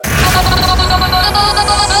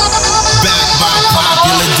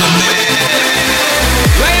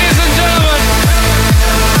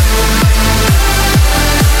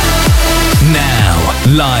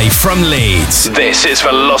Live from Leeds, this is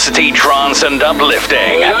Velocity, Trance and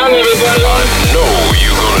Uplifting. I know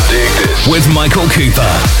you're gonna dig this. With Michael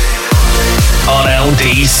Cooper on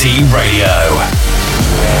LDC Radio.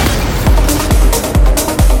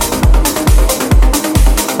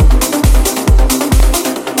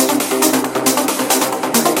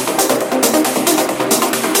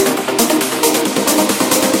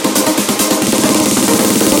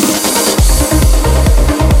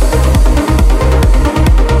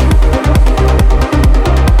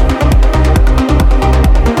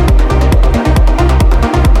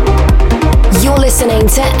 Listening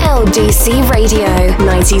to LDC Radio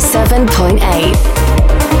 97.8.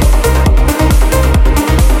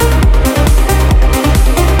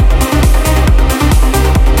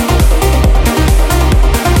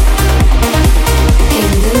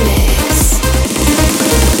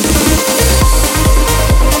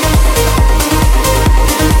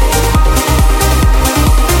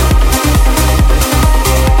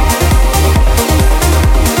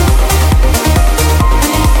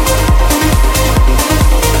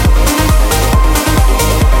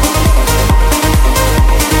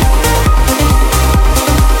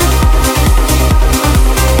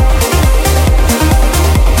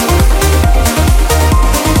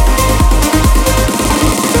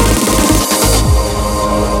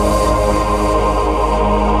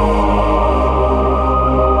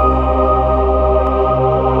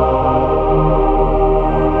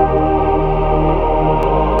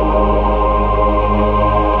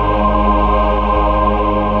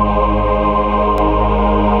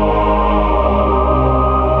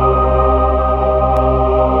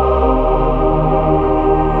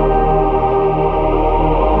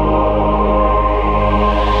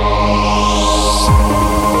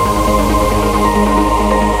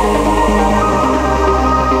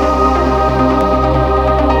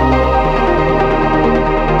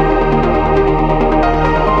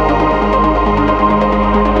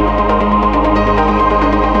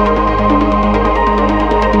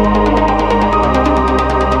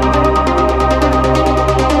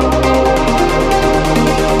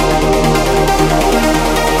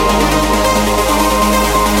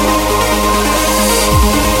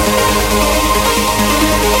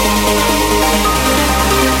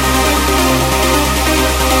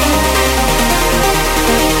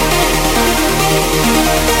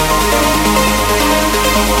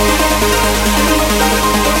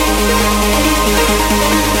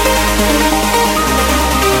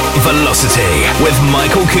 Velocity with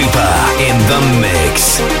Michael Cooper in the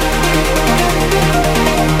mix.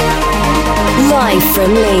 Live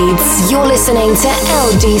from Leeds, you're listening to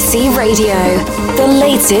LDC Radio, the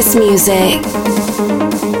latest music.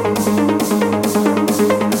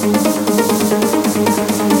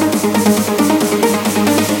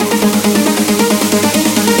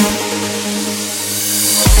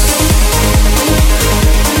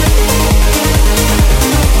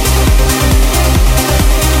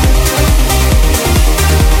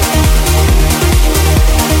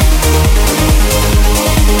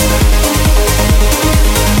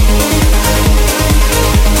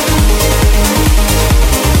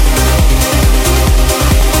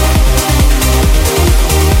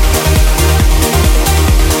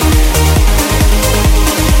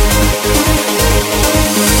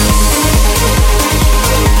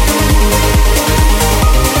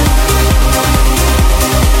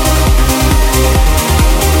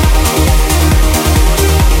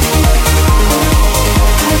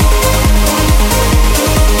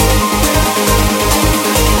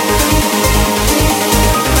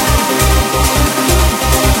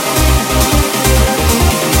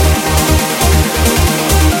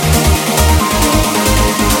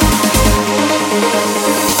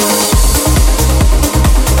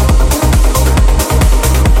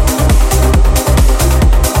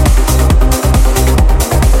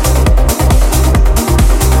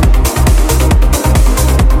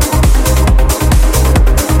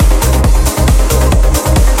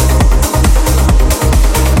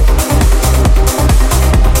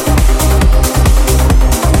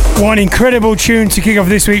 One incredible tune to kick off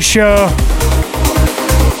this week's show.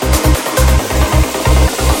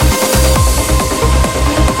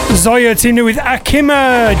 Zoya teamed up with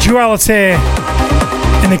Akima Duality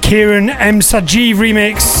in the Kieran M. Sajiv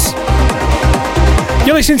remix.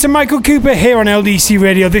 You're listening to Michael Cooper here on LDC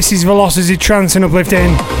Radio. This is Velocity, Trance and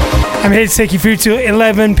Uplifting. I'm here to take you through till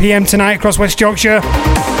 11 PM tonight across West Yorkshire.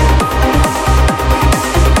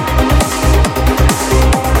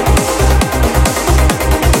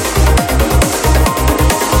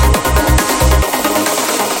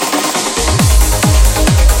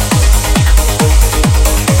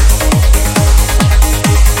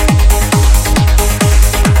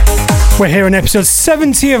 We're here on episode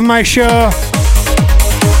 70 of my show.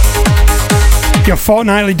 Your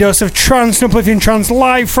fortnightly dose of trance and uplifting trance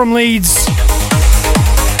live from Leeds.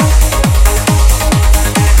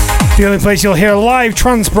 The only place you'll hear a live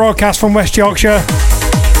trance broadcast from West Yorkshire.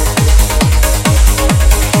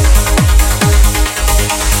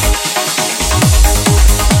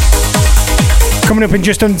 Coming up in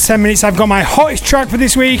just under 10 minutes, I've got my hottest track for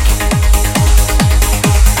this week.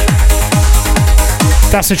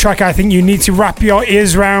 That's the track I think you need to wrap your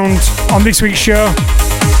ears around on this week's show.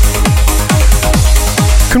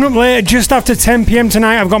 Coming up later, just after 10 PM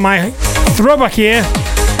tonight, I've got my throwback here.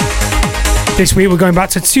 This week we're going back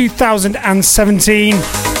to 2017,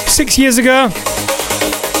 6 years ago.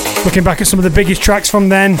 Looking back at some of the biggest tracks from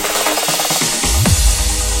then.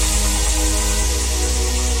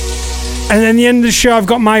 And then the end of the show, I've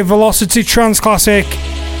got my Velocity Trance Classic.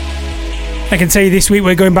 I can tell you this week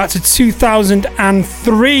we're going back to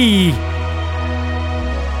 2003.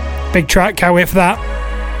 Big track, can't wait for that.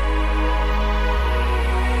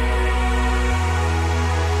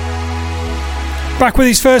 Back with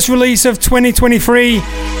his first release of 2023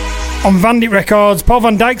 on Vandit Records, Paul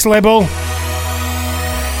van Dijk's label.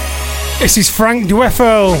 This is Frank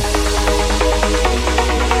Dueffel.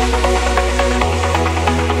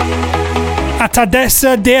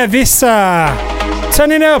 Atadessa de Vissa.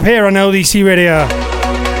 Turning up here on LDC Radio.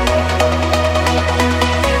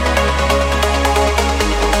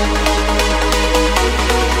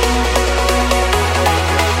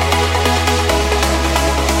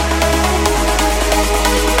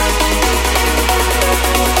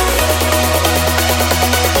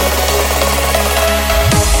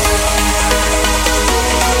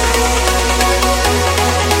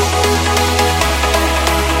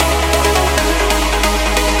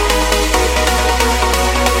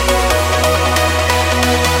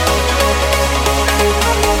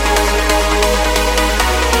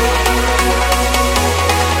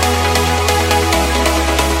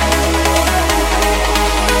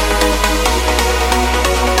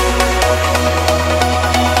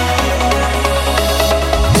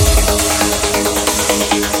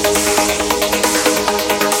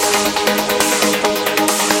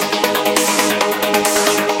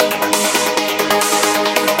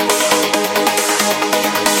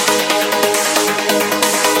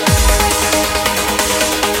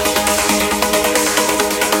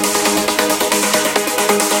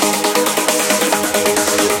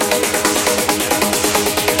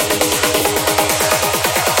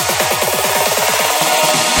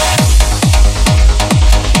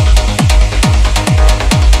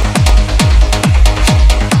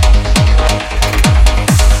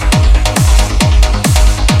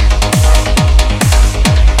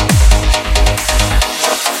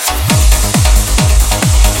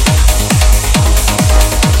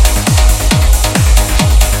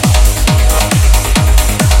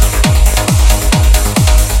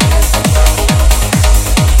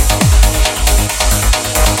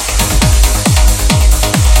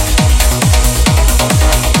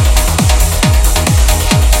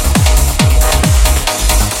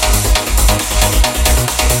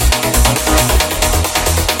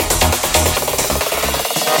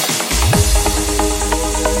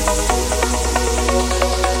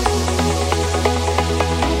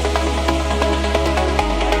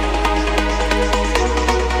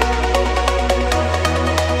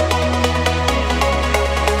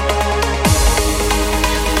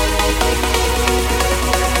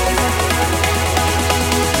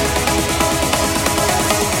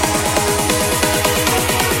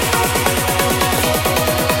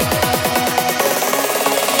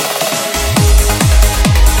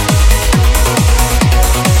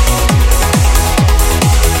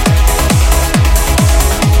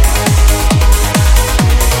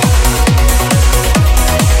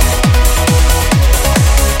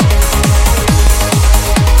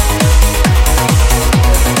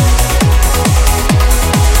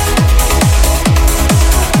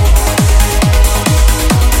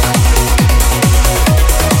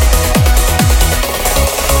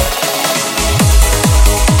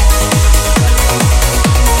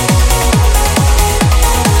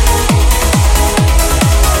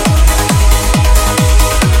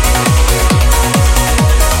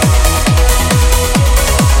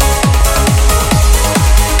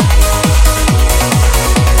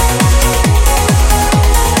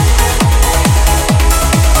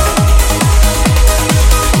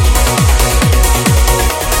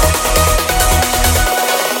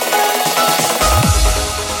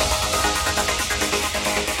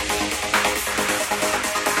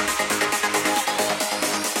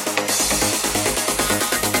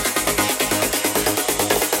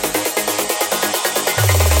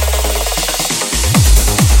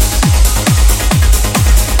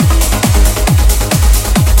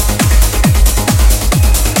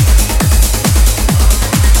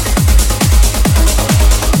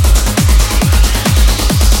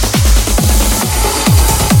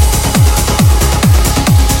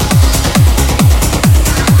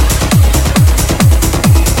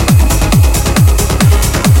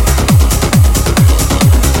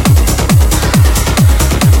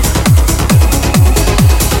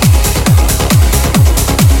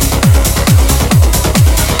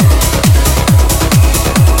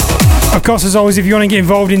 Of course, as always, if you want to get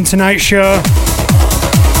involved in tonight's show,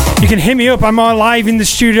 you can hit me up. I'm live in the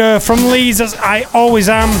studio from Leeds, as I always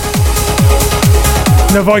am.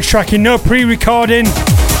 No voice tracking, no pre-recording.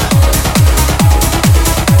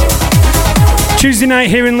 Tuesday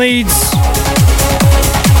night here in Leeds.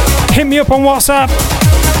 Hit me up on WhatsApp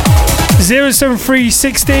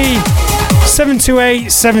 07360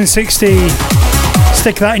 728 760.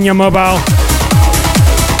 Stick that in your mobile.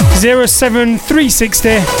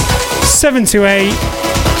 07360 728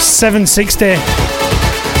 760. You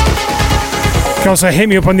can also hit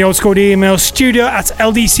me up on the old school email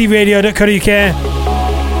studio@ldcradio.co.uk.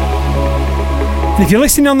 And if you're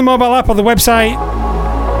listening on the mobile app or the website,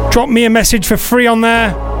 drop me a message for free on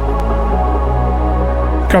there.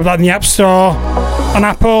 Grab that in the App Store, on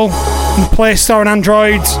Apple, on the Play Store and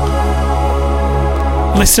Android.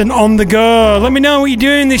 Listen on the go. Let me know what you're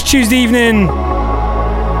doing this Tuesday evening.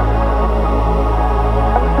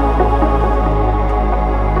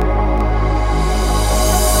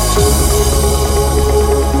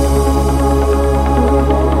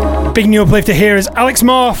 Big new uplifter here is Alex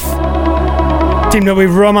Morph, teamed up with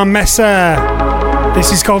Roman Messer.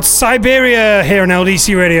 This is called Siberia here on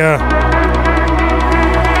LDC Radio.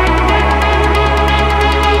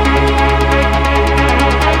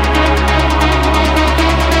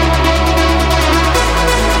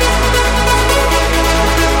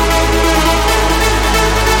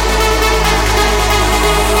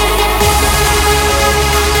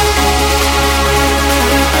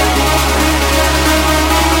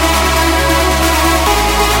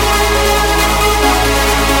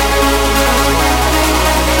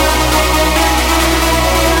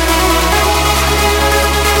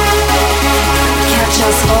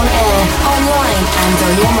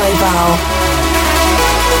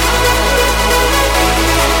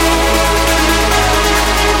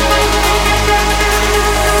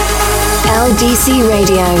 LDC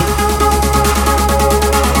Radio.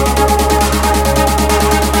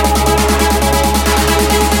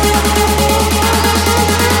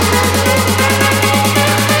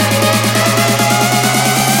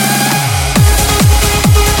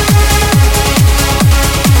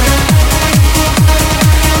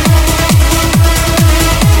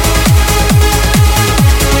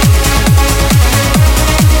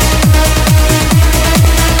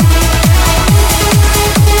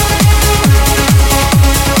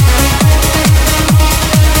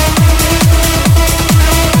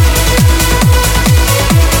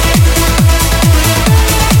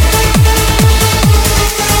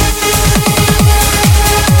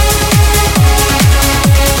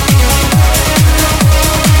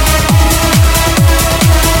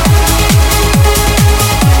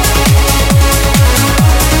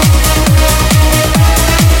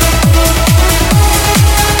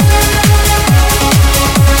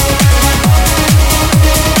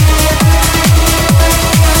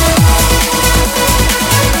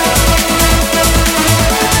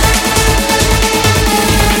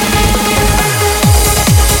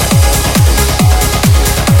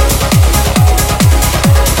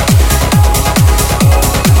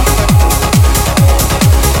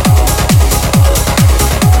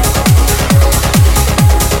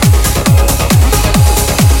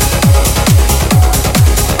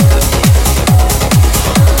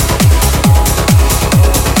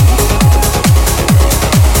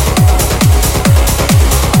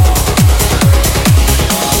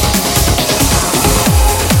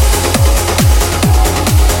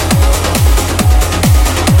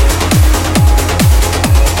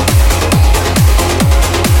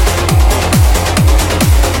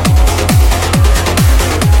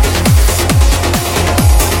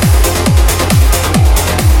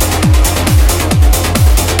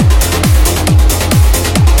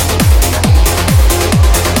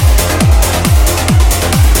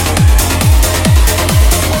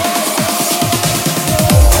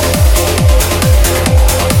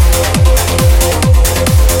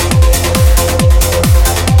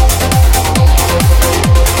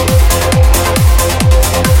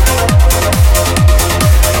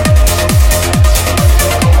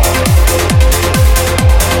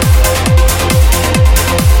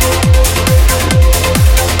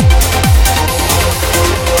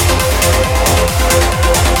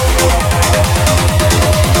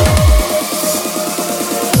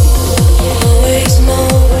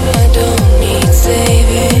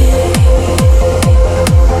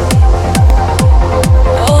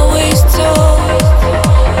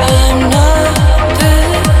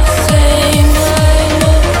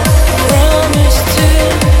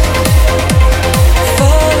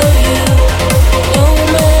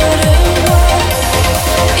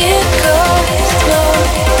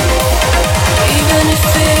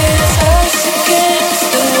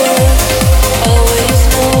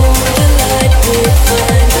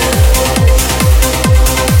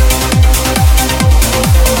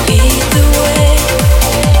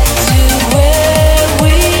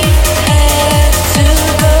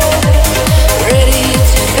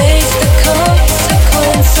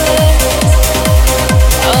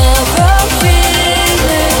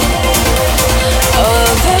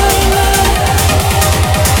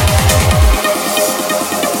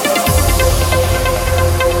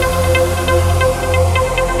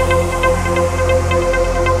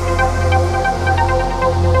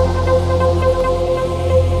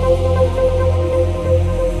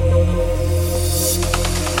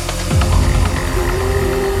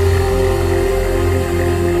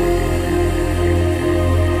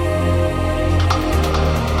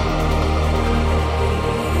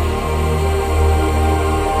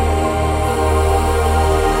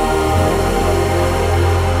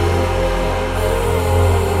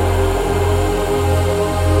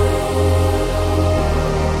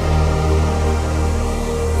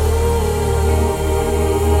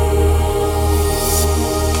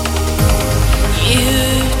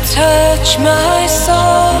 touch my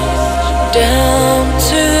soul down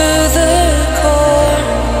to the core.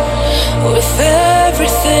 With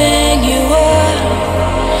everything you are,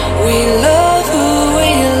 we love who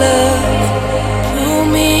we love. Pull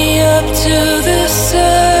me up to the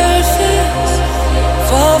surface,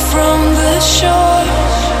 far from the shore.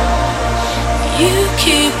 You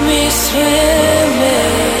keep me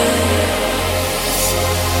swimming.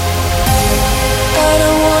 I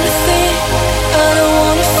don't wanna think, I don't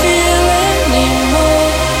wanna feel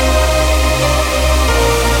anymore.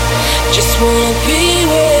 Just wanna be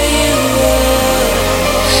where you are.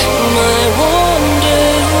 My wonder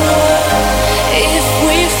if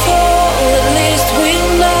we fall, at least we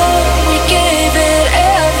know we gave it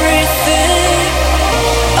everything.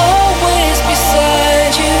 Always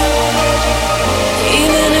beside you,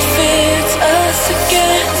 even if it's us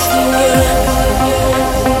against the world.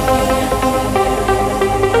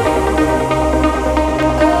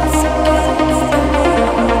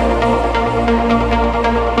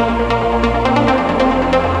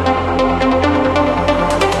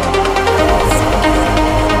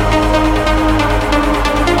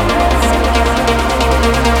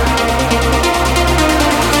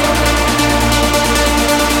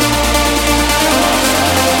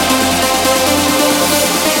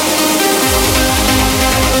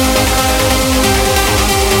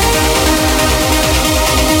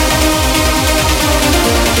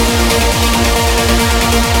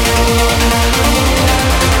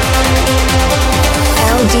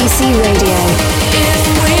 LDC Radio. If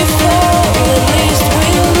we fall, at least we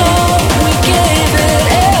know we gave it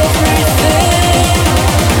everything.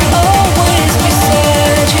 Always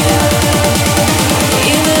beside you,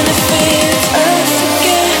 even if it's us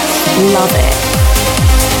against. Love it.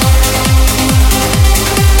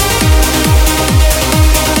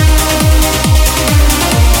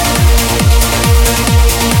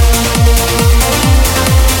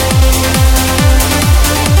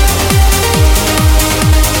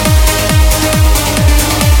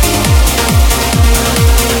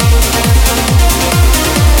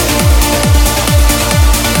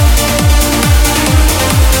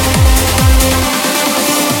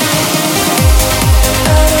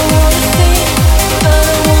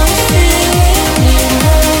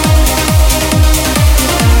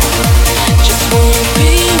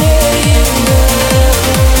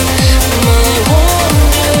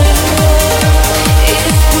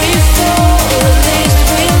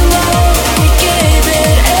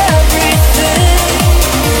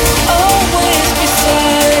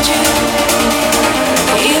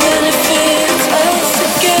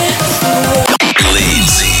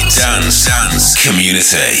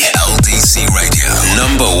 Community. LDC Radio.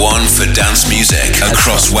 #1 for dance music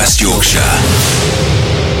across West Yorkshire.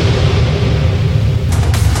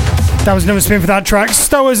 That was another spin for that track.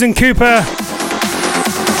 Stowers and Cooper.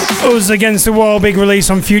 Us Against the Wall, big release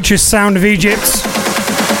on Future Sound of Egypt.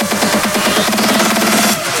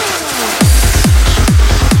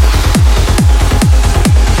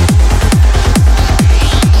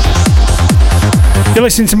 You're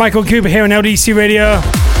listening to Michael Cooper here on LDC Radio.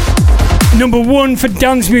 #1 for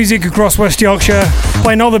dance music across West Yorkshire,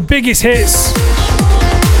 playing all the biggest hits.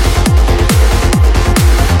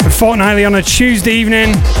 And fortnightly on a Tuesday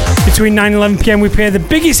evening, between 9 and 11 PM, we play the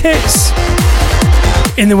biggest hits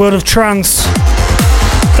in the world of trance.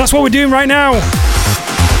 That's what we're doing right now.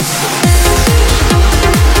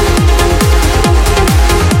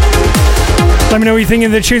 Let me know what you think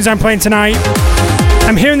of the tunes I'm playing tonight.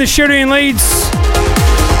 I'm here in the studio in Leeds.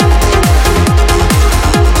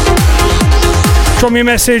 Drop me a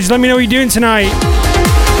message, let me know what you're doing tonight.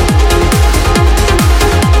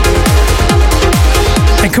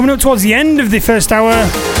 And coming up towards the end of the first hour,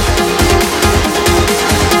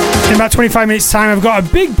 in about 25 minutes time, I've got a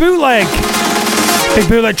big bootleg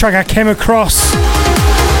track I came across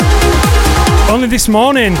only this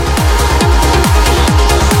morning.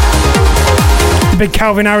 The big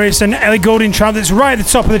Calvin Harris and Ellie Goulding track that's right at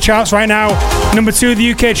the top of the charts right now, #2 of the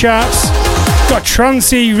UK charts. Got a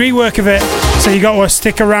trancey rework of it, so you got to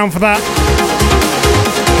stick around for that.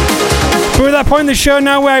 But we're at that point in the show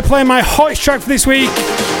now where I play my hottest track for this week,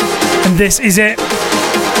 and this is it.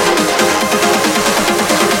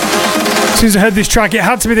 As soon as I heard this track, it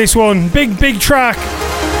had to be this one. Big track.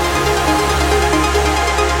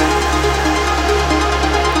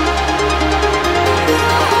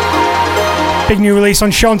 Big new release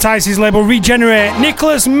on Sean Tice's label Regenerate,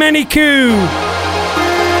 Nicholas Menikou.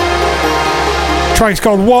 Track's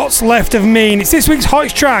called What's Left of Me, and it's this week's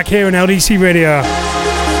hottest track here on LDC Radio.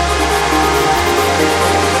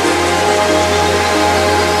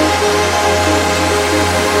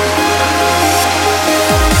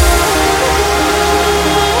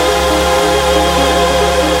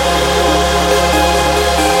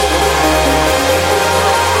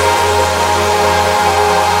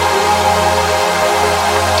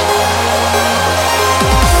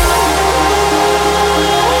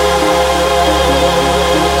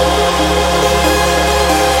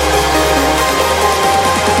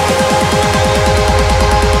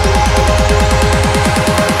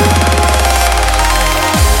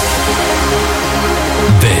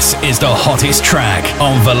 is the hottest track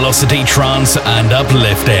on Velocity Trance and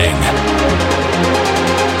Uplifting.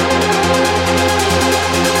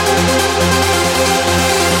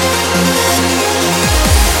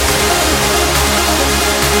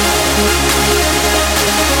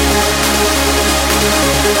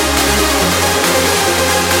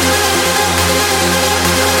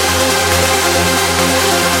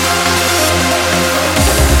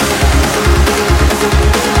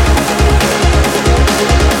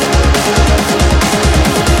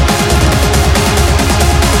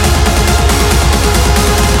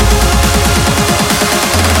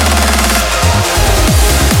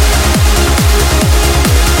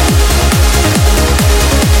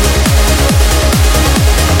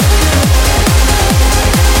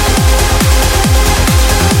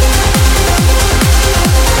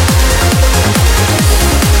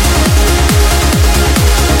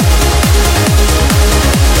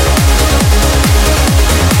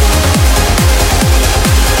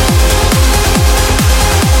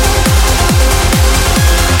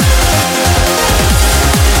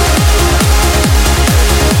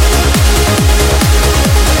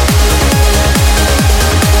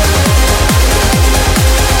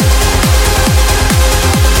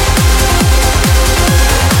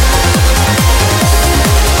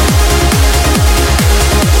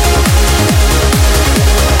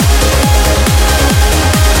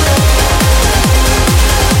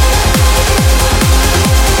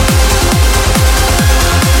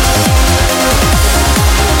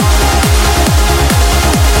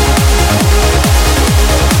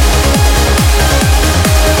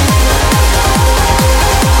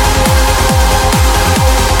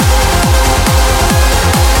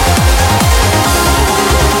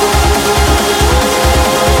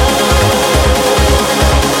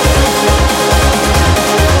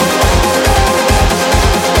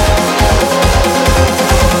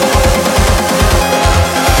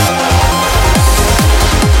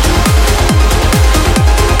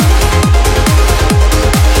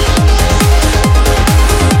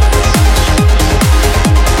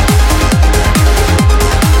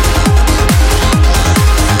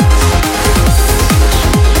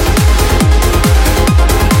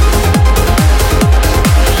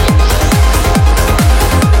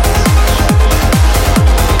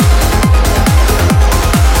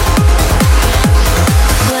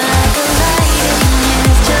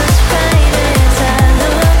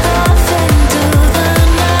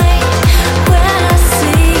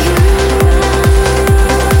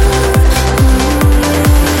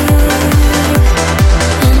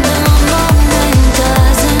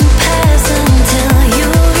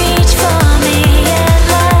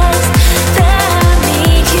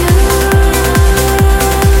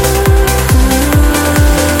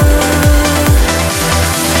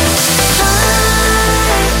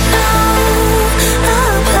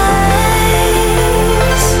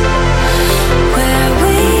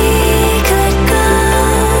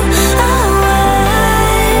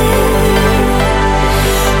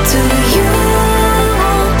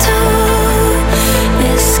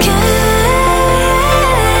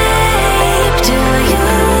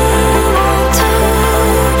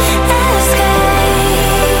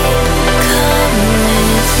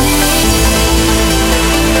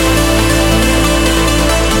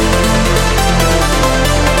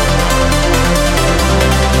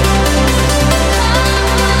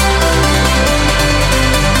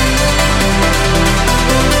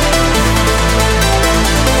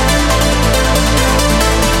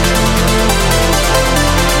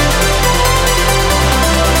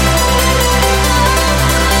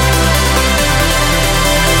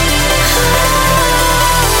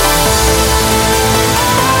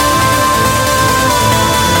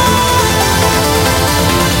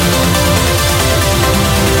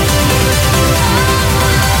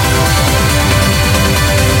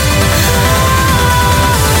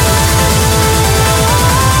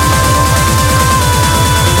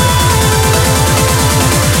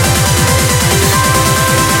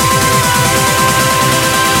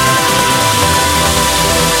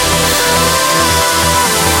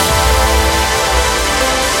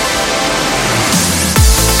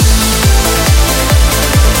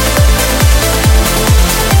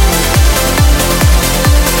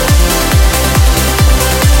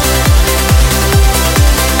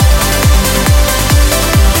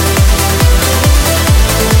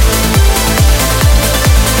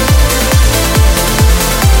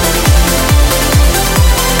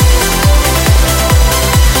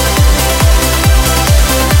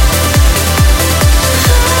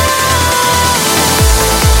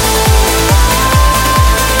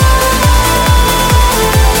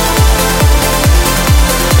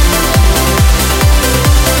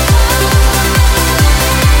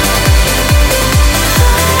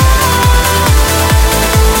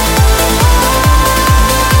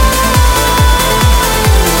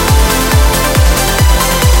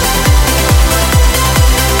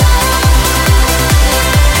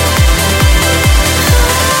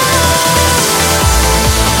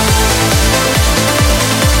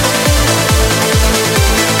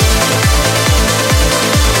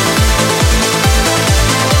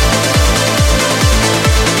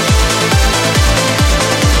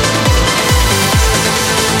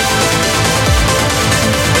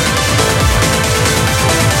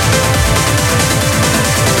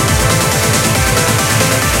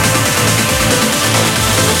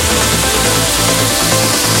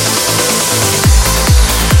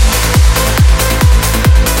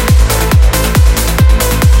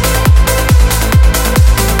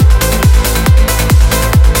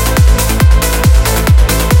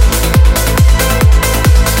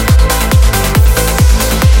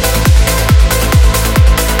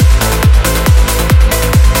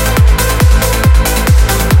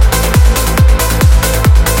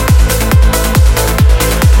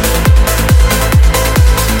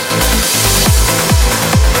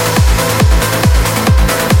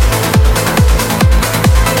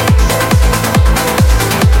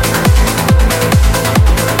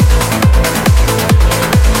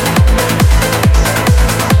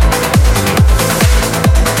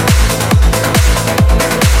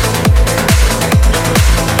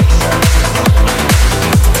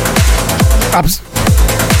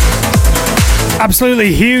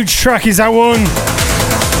 Absolutely huge track is that one.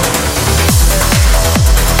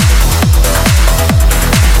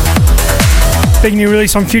 Big new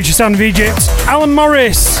release on Future Sound of Egypt. Alan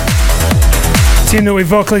Morris teamed up with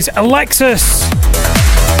vocalist Alexis.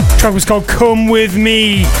 The track was called Come With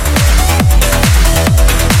Me.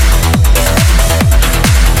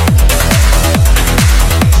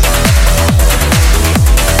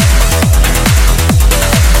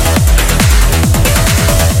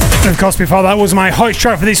 And of course, before that was my hoist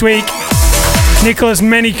track for this week, Nicholas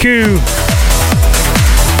Menikou.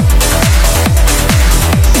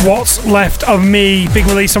 What's Left of Me, big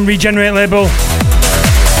release on Regenerate label.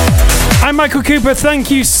 I'm Michael Cooper, thank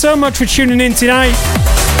you so much for tuning in tonight.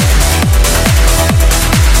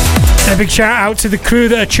 And a big shout out to the crew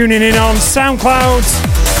that are tuning in on SoundCloud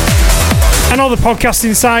and all the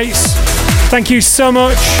podcasting sites. Thank you so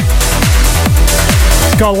much.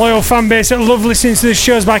 Got a loyal fan base that love listening to the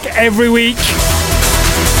shows back every week.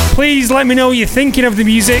 Please let me know what you're thinking of the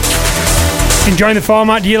music. Enjoying the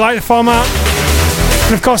format? Do you like the format?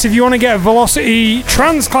 And of course, if you want to get a Velocity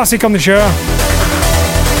Trance classic on the show,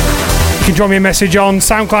 you can drop me a message on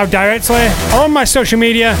SoundCloud directly or on my social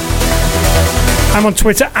media. I'm on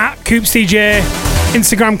Twitter at CoopsDJ,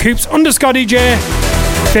 Instagram Coops_DJ,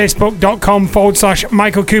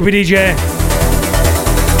 Facebook.com/Michael Cooper DJ.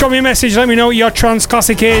 Drop me a message, let me know what your trance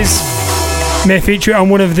classic is. May feature it on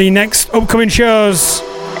one of the next upcoming shows.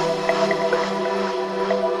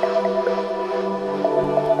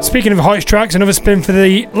 Speaking of hoist tracks, another spin for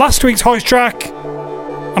the last week's hoist track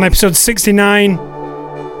on episode 69.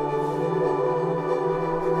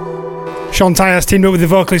 Sean Tyas teamed up with the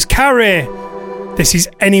vocalist Carrie. This is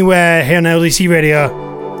Anywhere here on LDC Radio.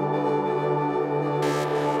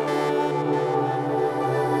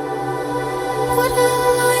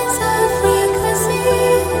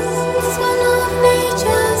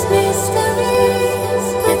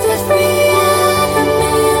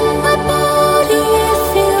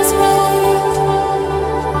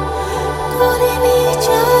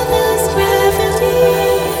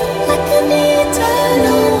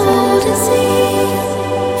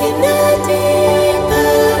 In a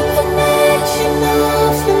deeper connection.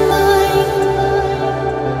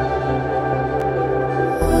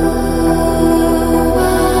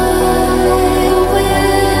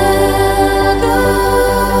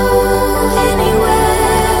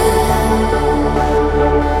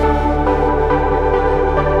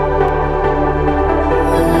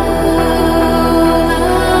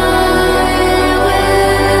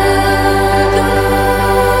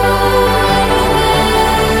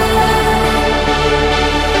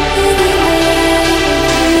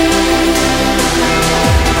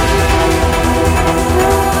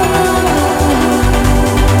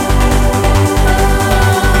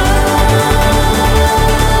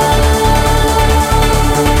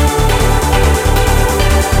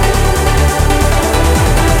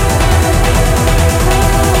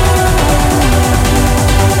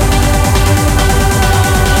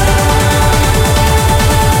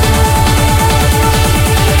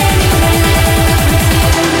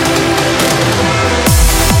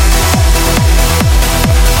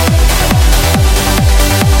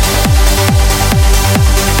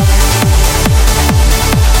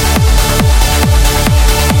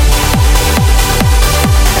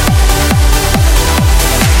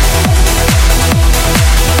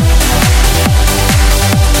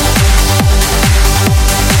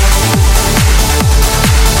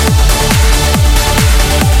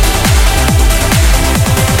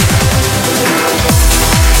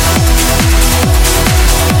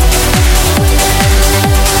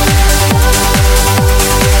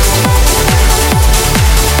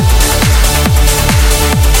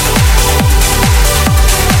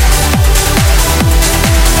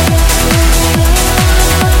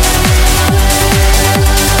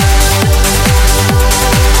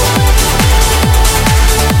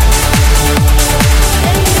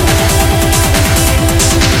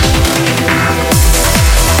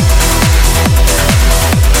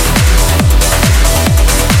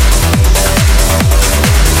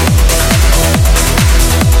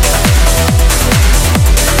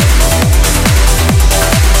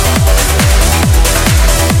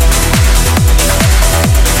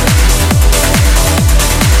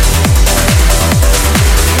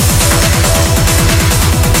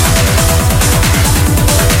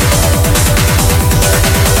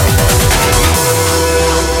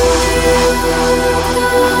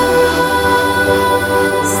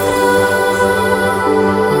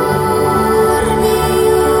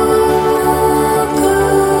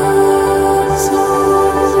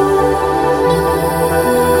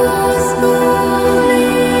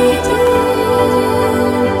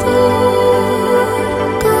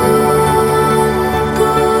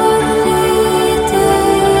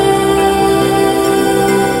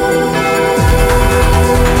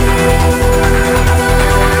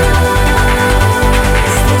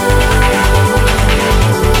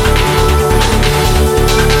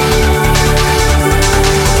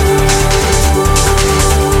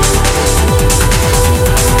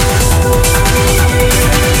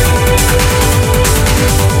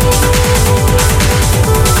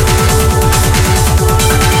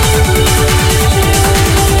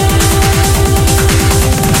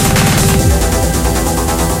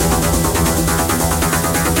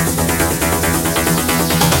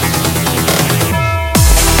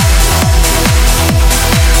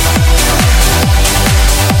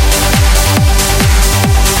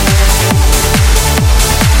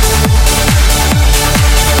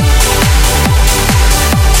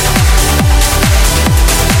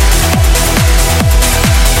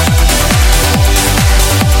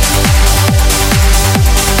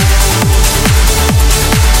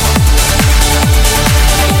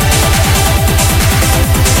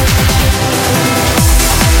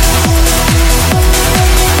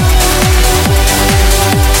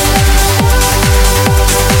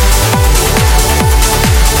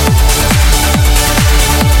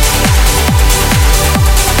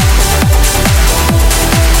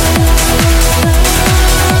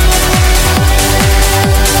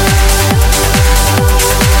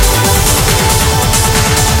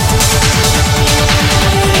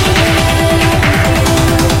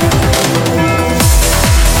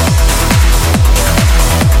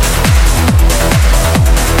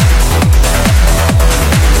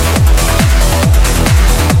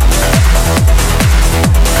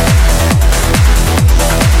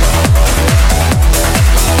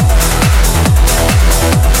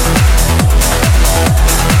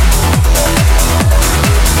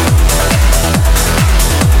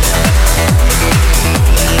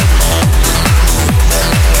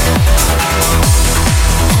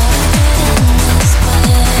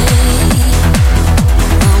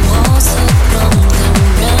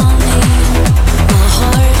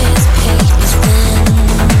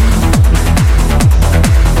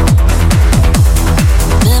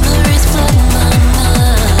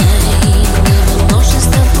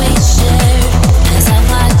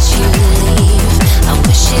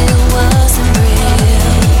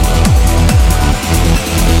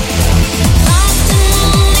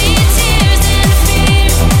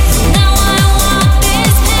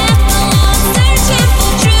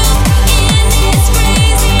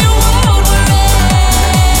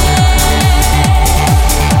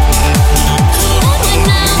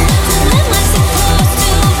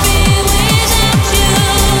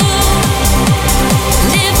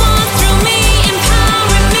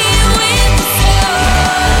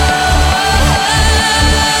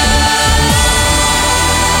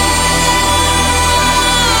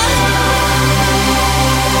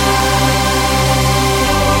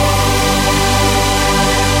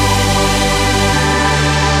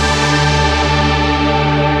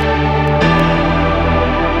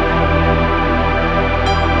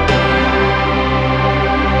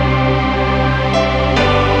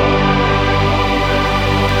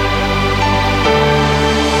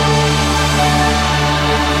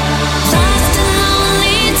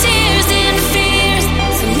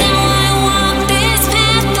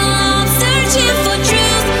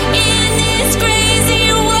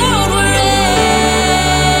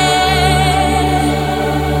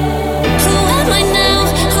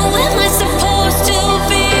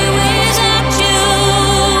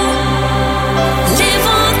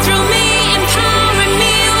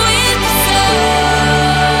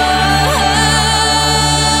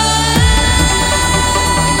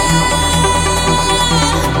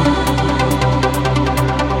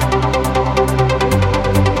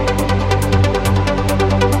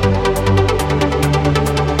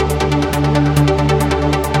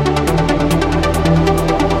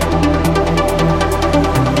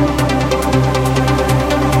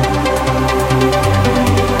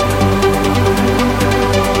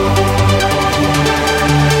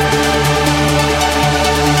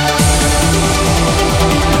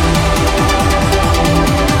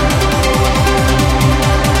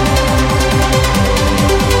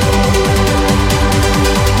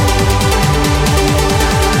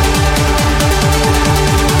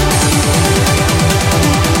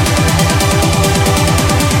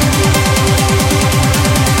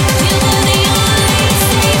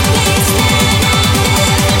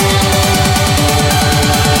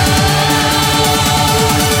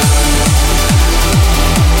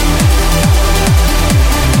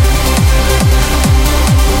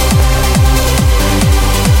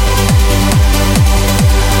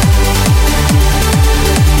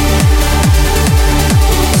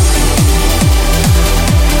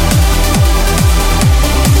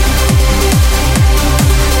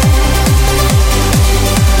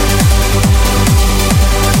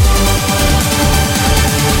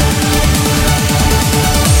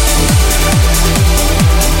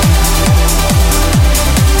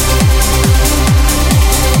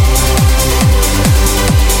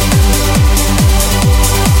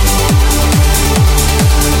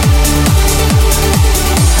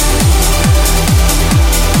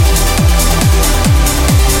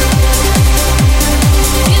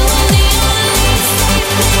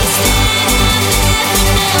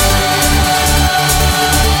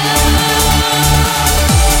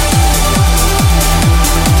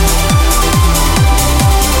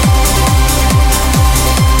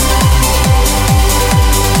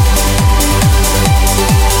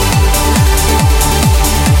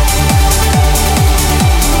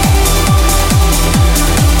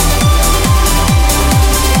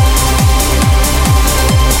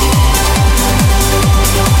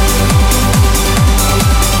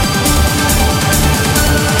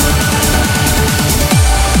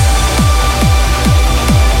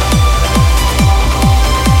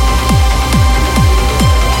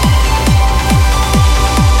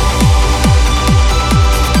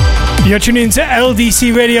 You're tuning into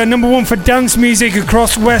LDC Radio, number one for dance music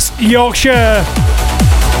across West Yorkshire.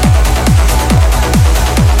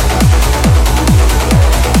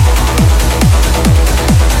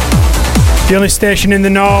 The only station in the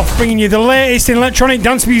north bringing you the latest in electronic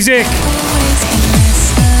dance music.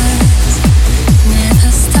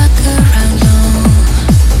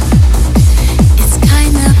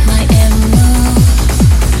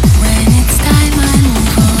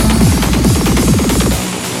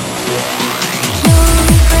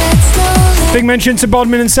 Big mention to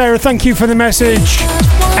Bodmin and Sarah, thank you for the message.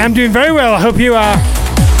 I'm doing very well, I hope you are.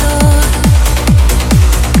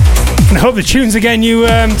 And I hope the tunes are getting you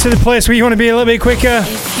to the place where you want to be a little bit quicker.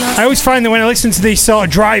 I always find that when I listen to these sort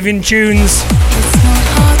of driving tunes,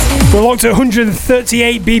 we're locked at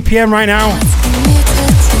 138 BPM right now.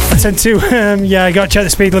 I tend to, I gotta check the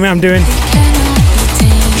speed limit I'm doing.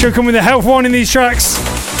 Should come with a health warning these tracks.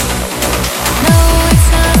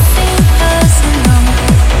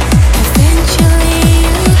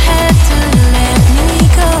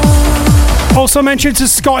 Also mentioned to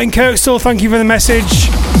Scott in Kirkstall, thank you for the message.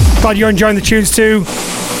 Glad you're enjoying the tunes too.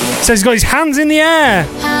 Says he's got his hands in the air.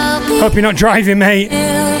 Hope you're not driving, mate.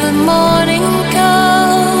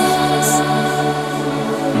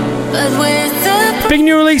 Big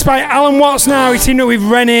new release by Alan Watts now. He teamed up with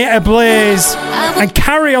Rennie Ablaze and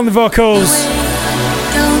Carrie on the vocals.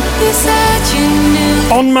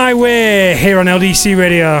 On My Way here on LDC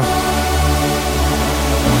Radio.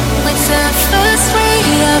 With the first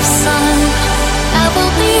ray of sun,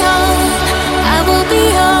 I will be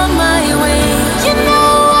on my way. You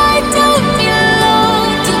know I don't belong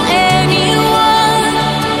to anyone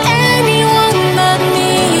but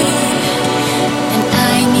me, and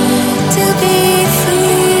I need to be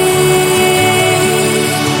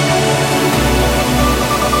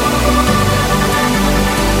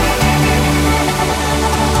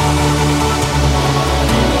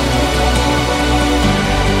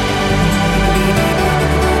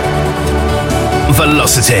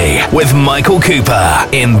Velocity with Michael Cooper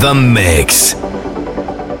in the mix.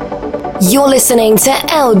 You're listening to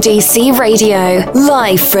LDC Radio,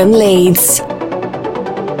 live from Leeds.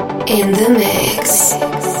 In the mix.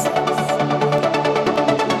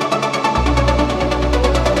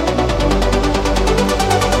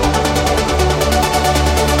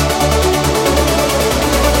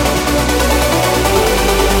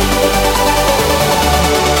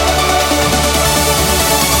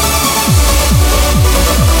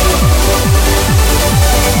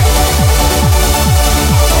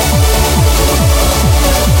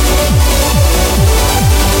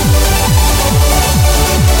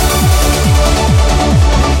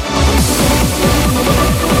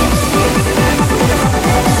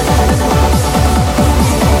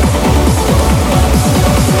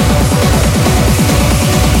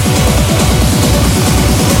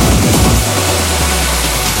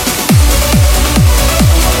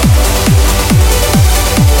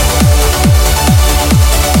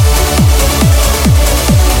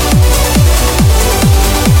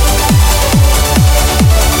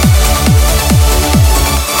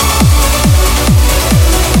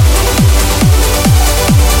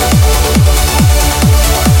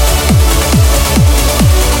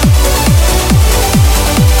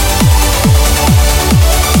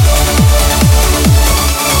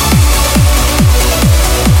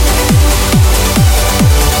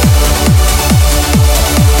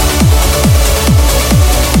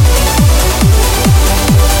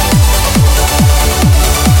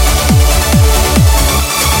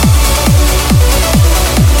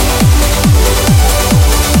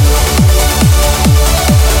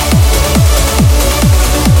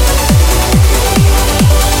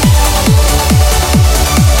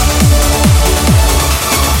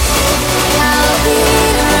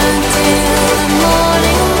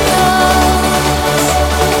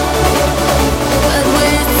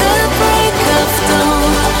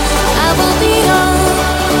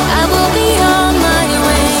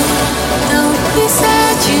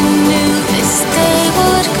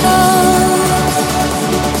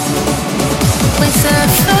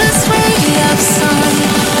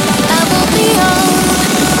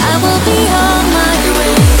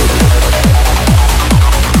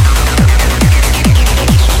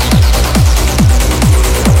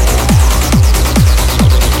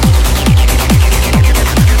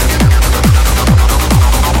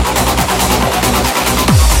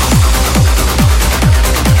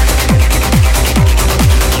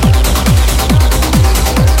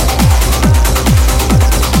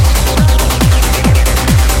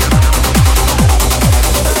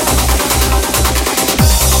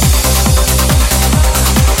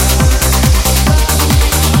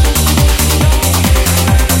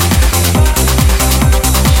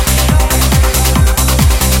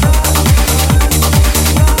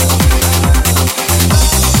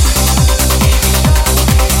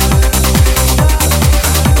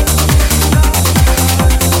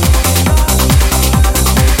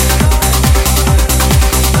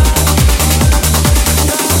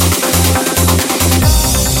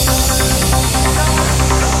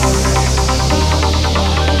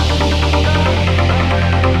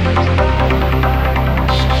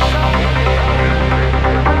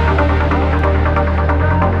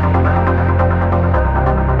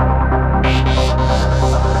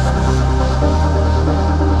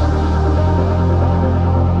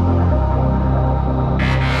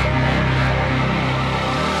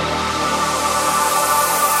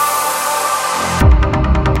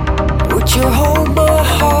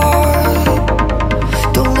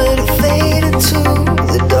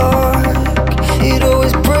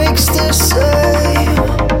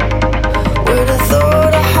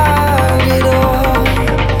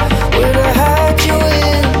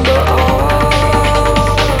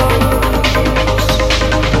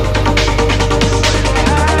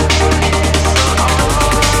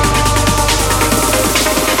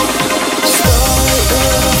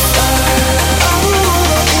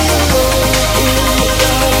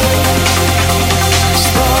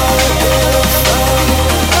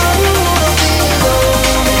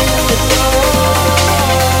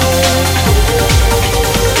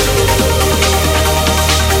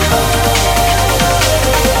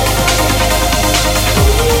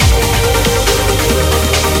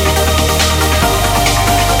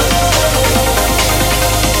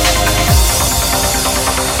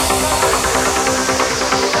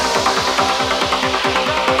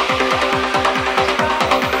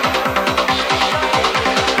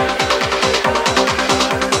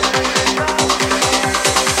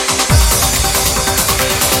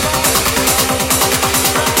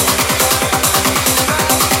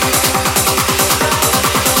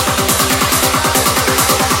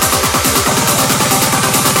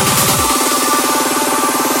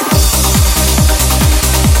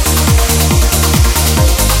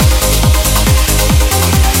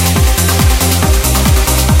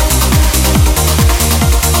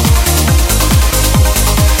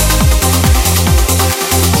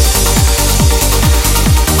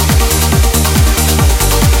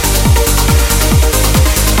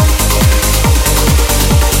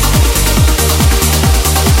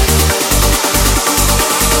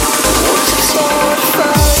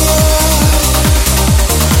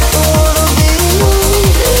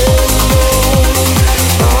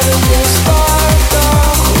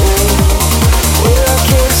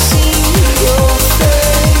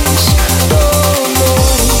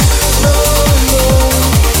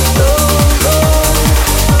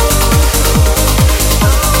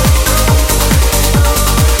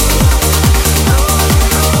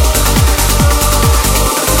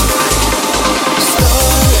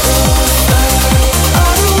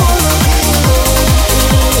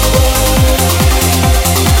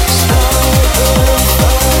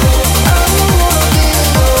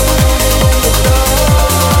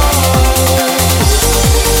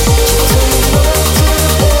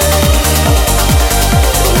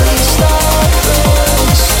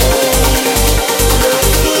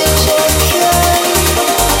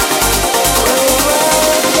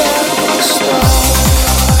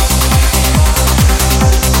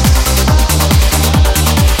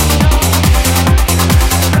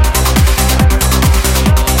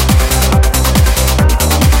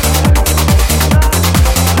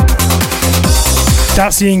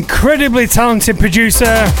 That's the incredibly talented producer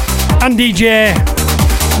and DJ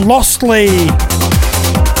Lostly.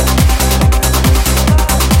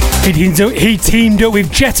 He teamed up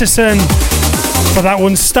with Jettison for that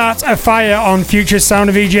one, Start a Fire, on Future Sound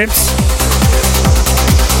of Egypt.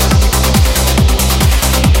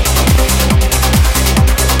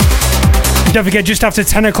 Don't forget, just after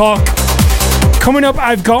 10 o'clock, coming up,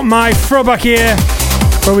 I've got my throwback here,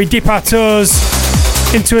 where we dip our toes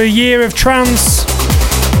into a year of trance,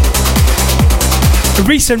 a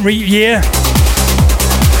recent year.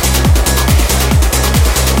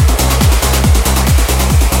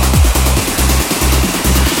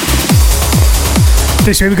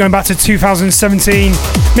 This week we're going back to 2017.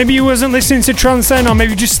 Maybe you wasn't listening to trance then, or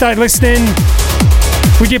maybe you just started listening.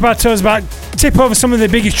 We dip our toes back, tip over some of the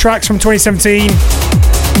biggest tracks from 2017.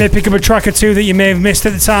 Maybe pick up a track or two that you may have missed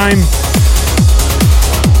at the time.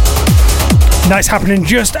 That's happening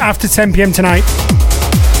just after 10 PM tonight.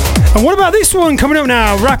 And what about this one coming up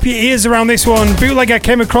now? Wrap your ears around this one. Bootleg I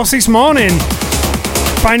came across this morning.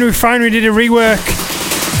 Binary Refinery did a rework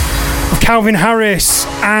of Calvin Harris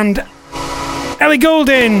and Ellie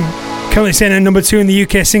Goulding. Currently sitting at number 2 in the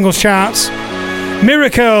UK singles charts.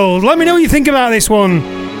 Miracle. Let me know what you think about this one.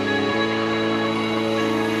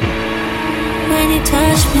 When you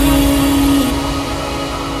touch me,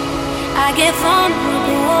 I get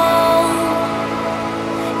vulnerable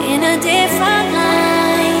in a different light.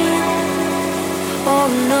 Oh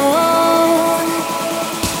no.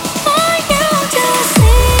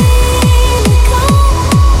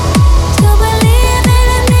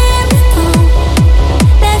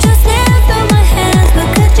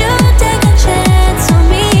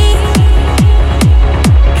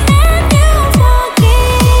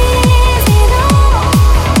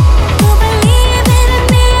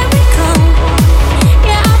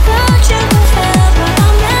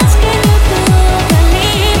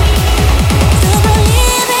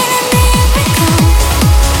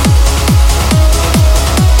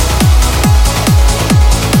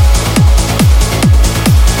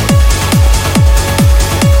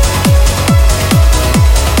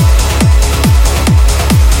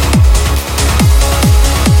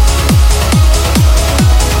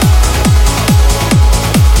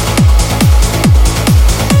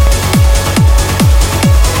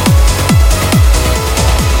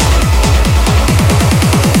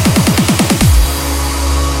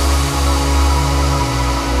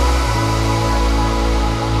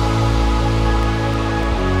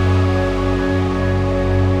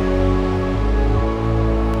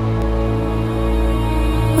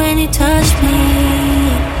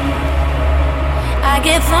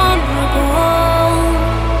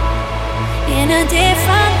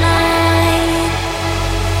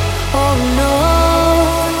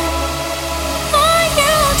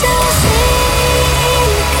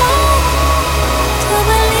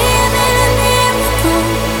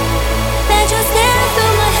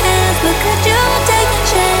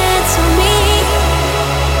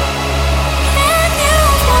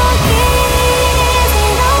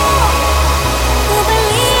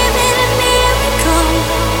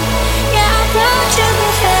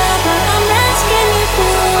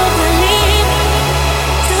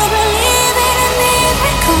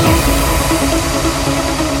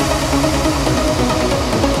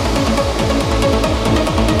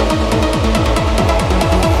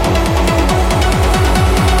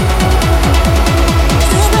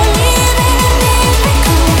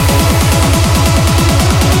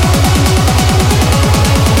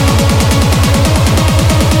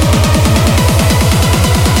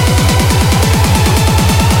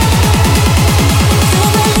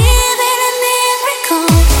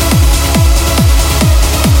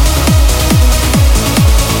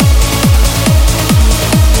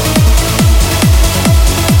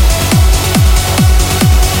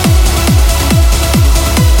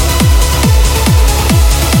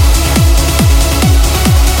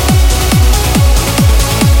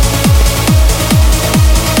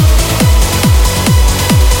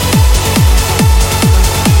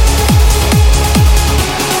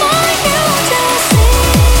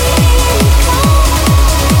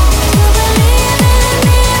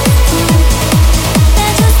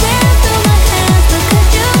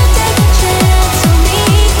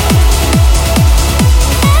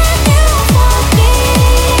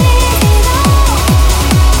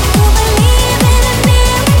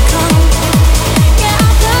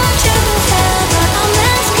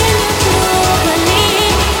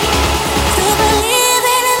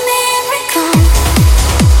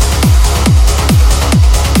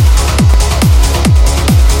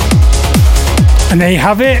 And there you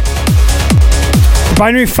have it. The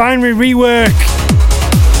Binary Refinery rework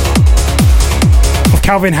with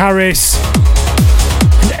Calvin Harris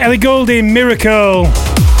and Ellie Goulding, Miracle.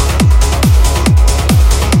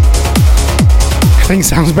 I think it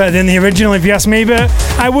sounds better than the original if you ask me, but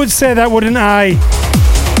I would say that, wouldn't I?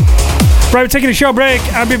 Right, we're taking a short break.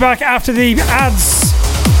 I'll be back after the ads.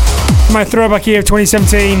 My throwback year of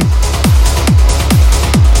 2017.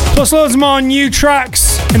 Plus loads more new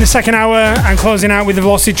tracks in the second hour and closing out with the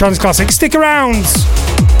Velocity Trance Classic. Stick around!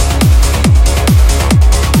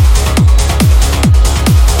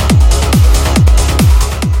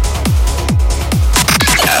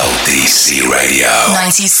 LDC Radio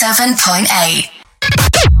 97.8.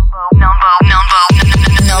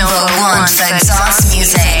 Number one for dance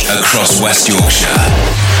music across West Yorkshire.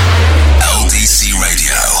 LDC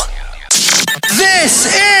Radio. This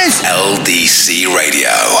is LDC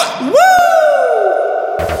Radio. Woo!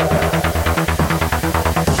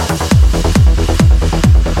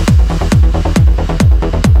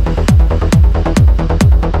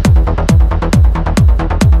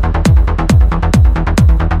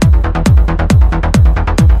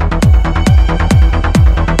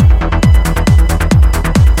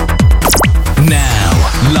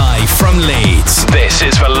 Leeds. This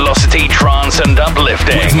is Velocity Trance and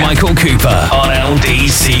Uplifting with Michael Cooper on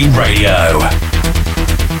LDC Radio.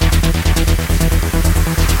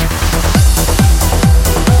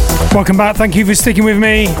 Welcome back, thank you for sticking with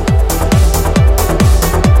me.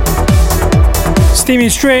 Steaming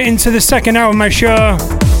straight into the second hour of my show.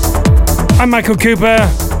 I'm Michael Cooper.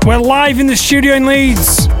 We're live in the studio in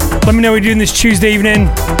Leeds. Let me know what you're doing this Tuesday evening.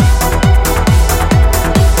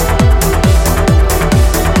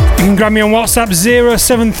 You can grab me on WhatsApp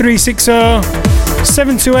 07360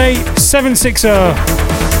 728 760.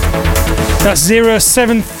 That's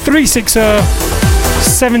 07360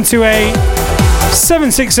 728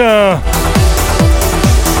 760. I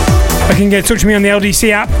can get in touch with me on the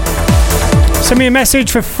LDC app. Send me a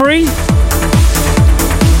message for free. You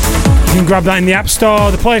can grab that in the App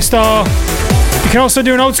Store, the Play Store. You can also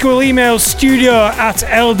do an old school email,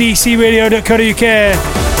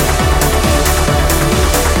 studio@ldcradio.co.uk.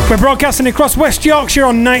 We're broadcasting across West Yorkshire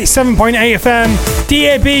on 97.8 FM,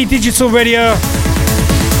 DAB Digital Radio,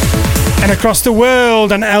 and across the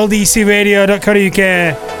world on ldcradio.co.uk.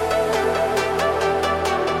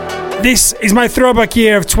 This is my throwback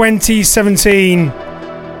year of 2017.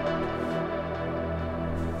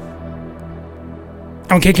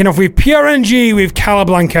 I'm kicking off with Pure Energy with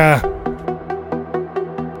Calablanca.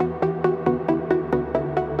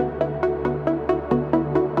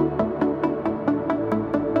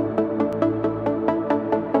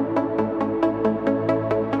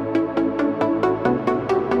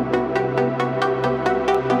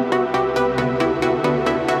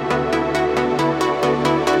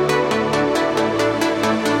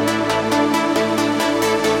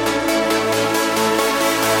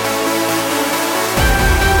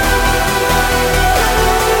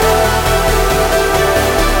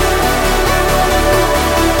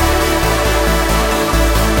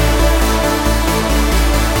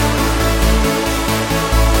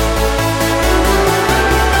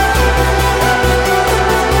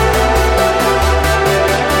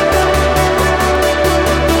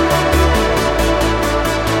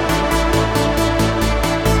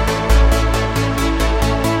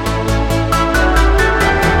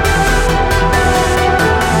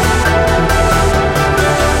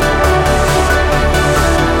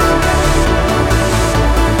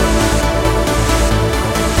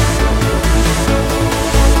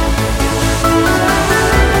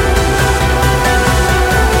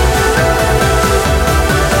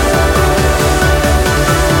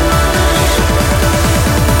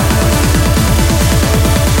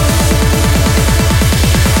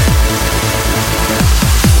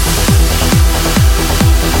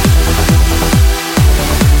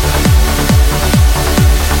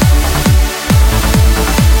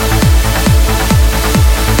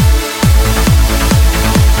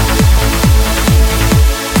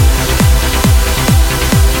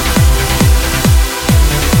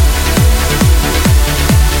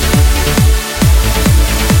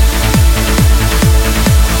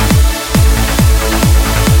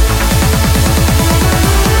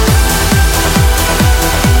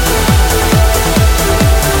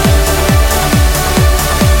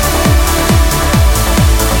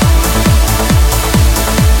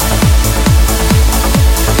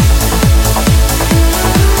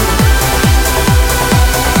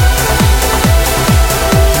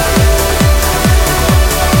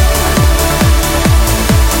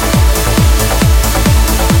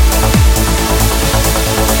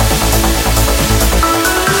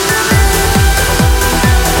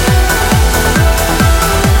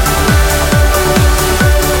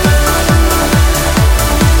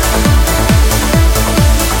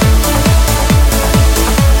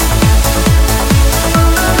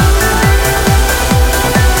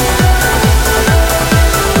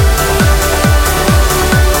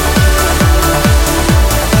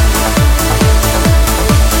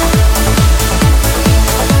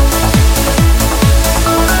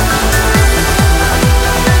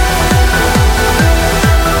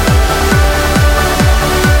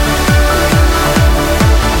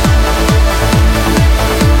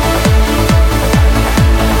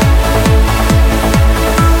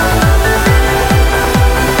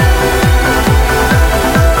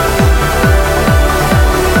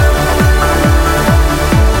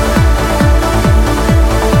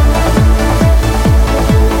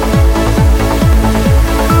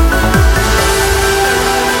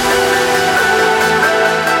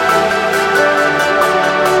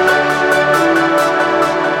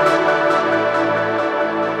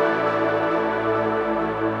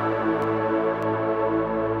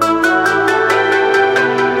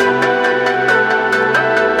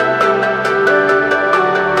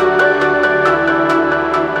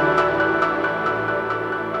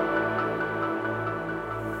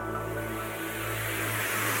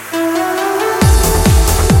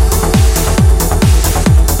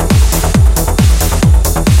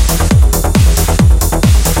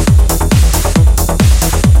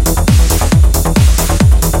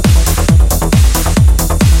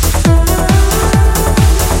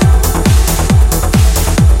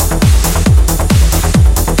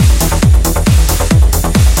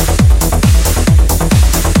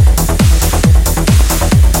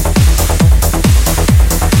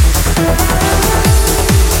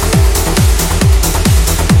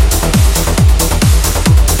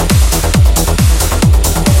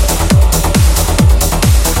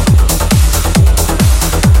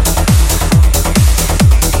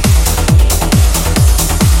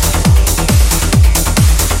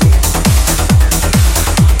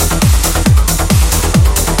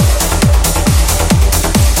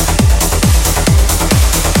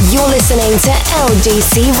 listening to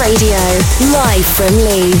LDC Radio, live from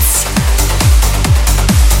Leeds.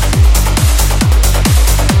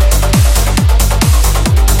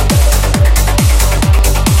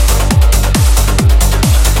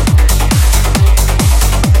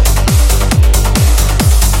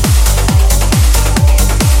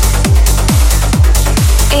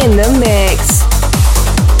 In the mix.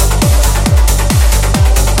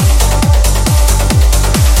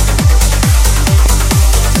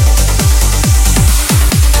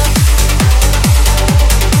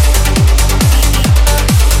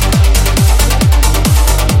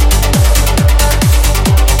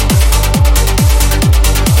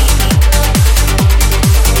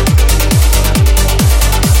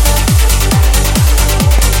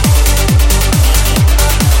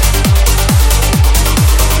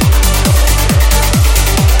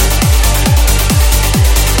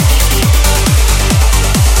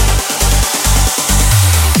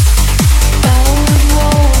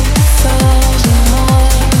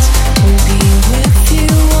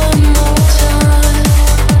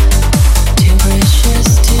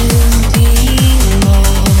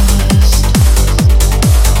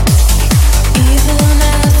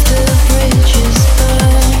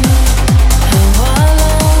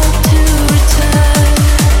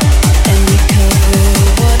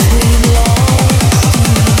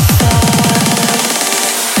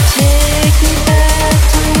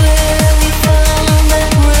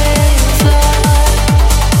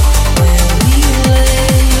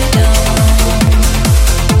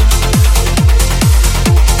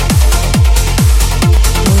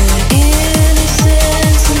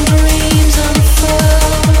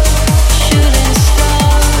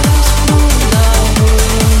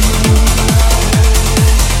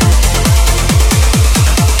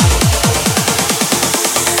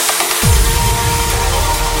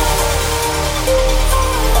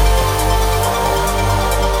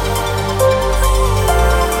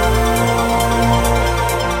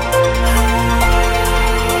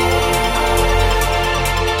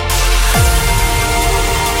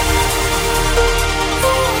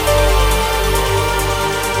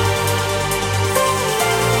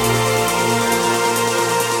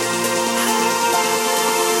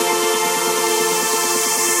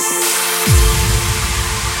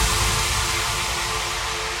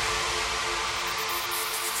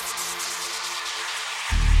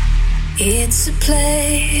 It's a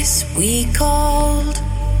place we called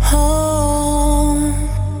home.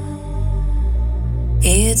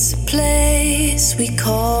 It's a place we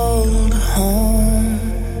called home.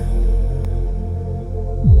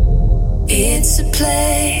 It's a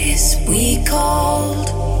place we called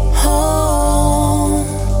home.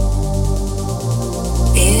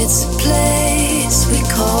 It's a place we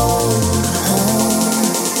called home.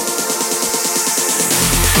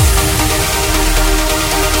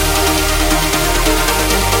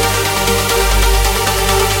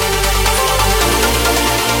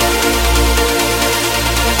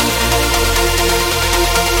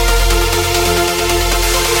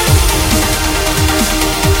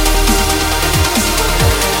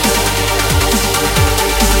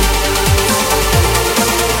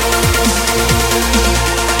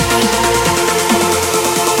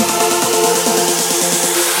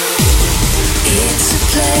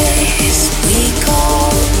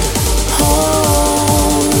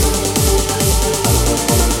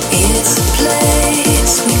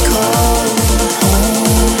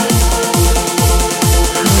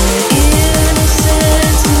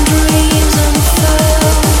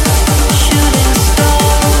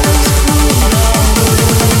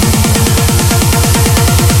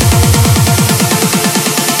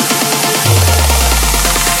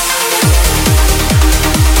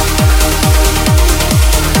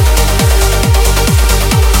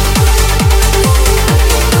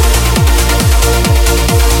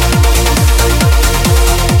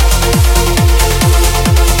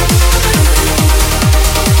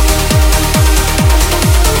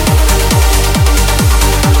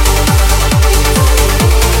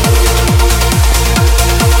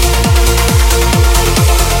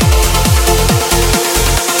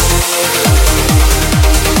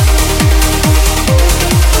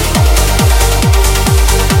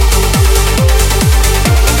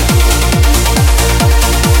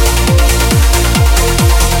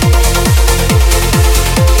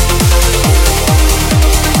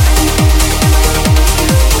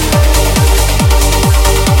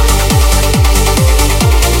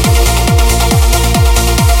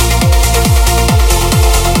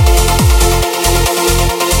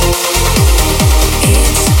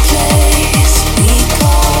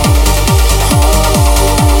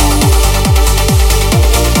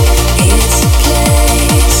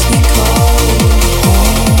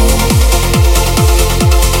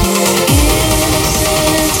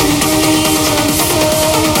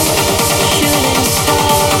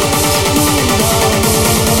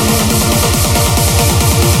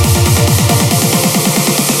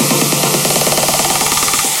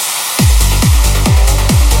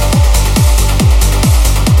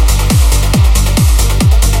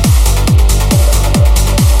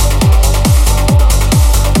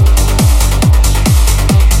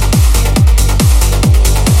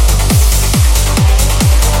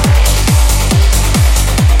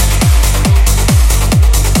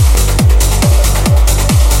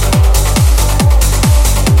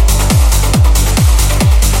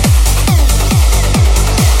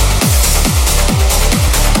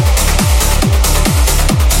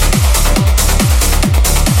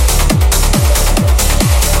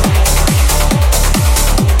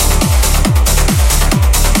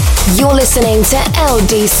 You're listening to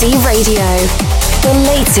LDC Radio, the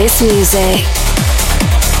latest music.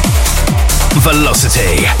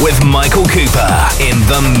 Velocity with Michael Cooper in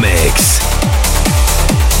the mix.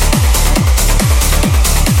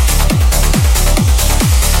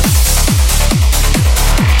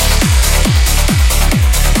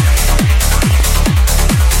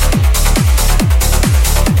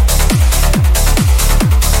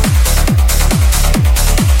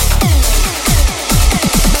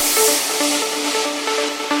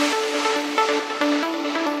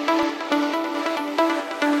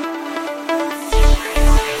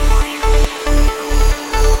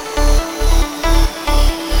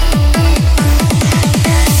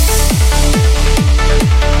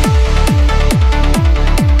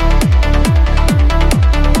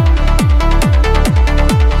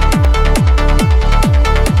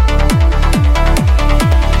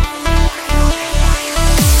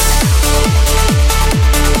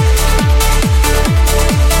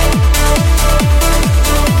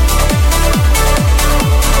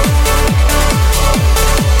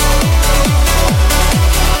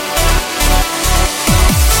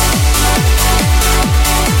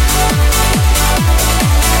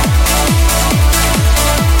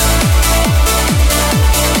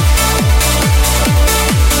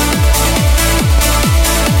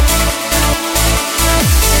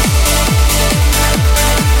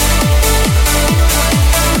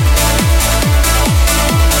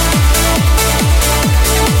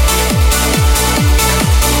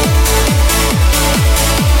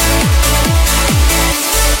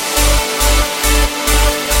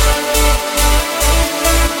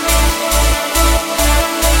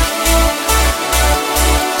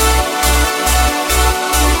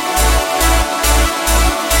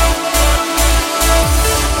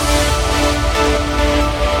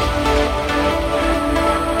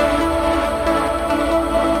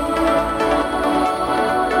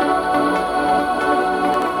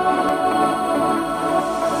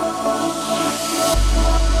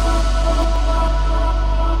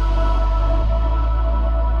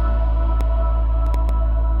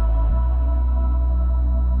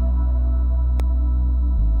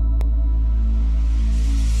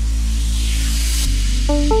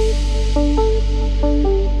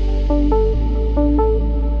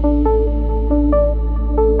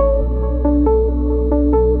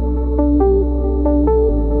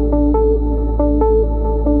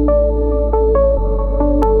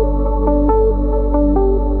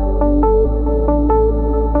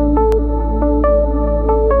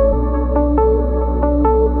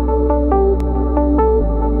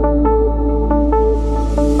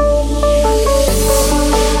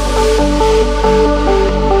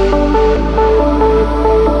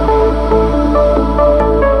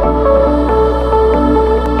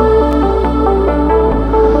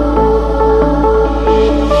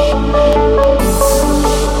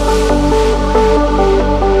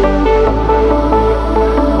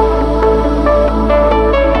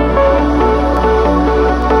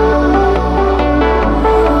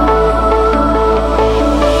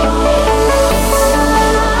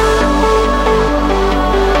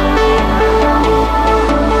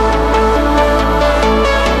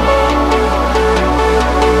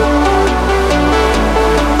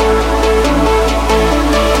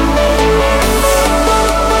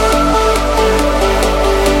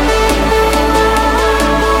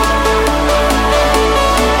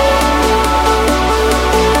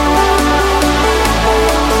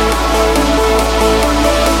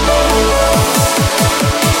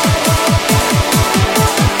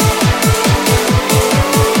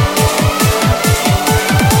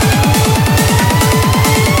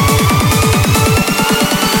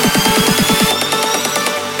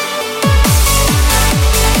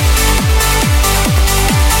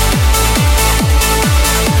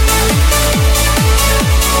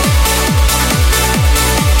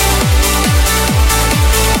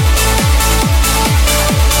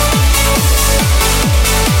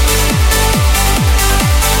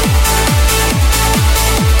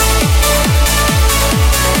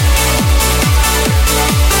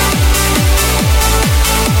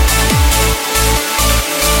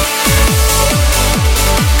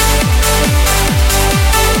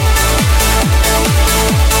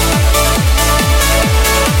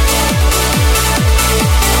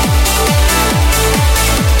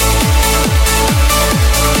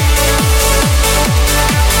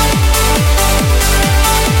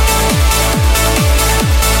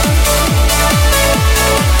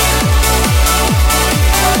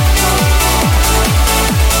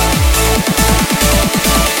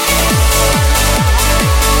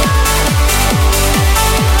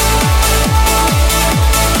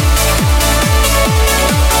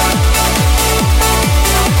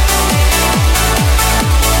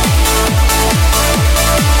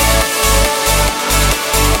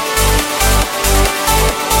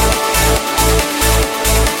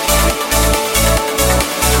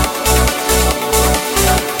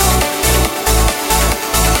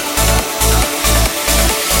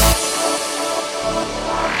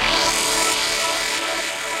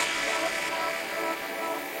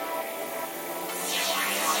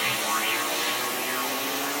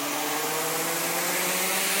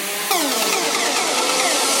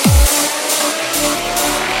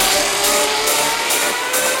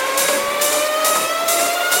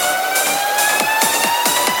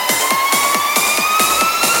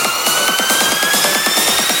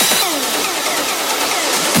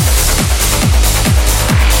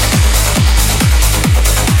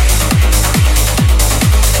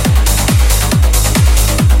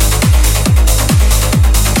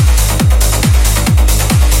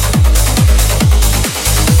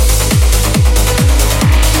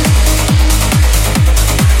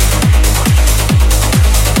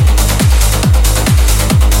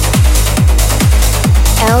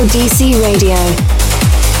 LDC Radio.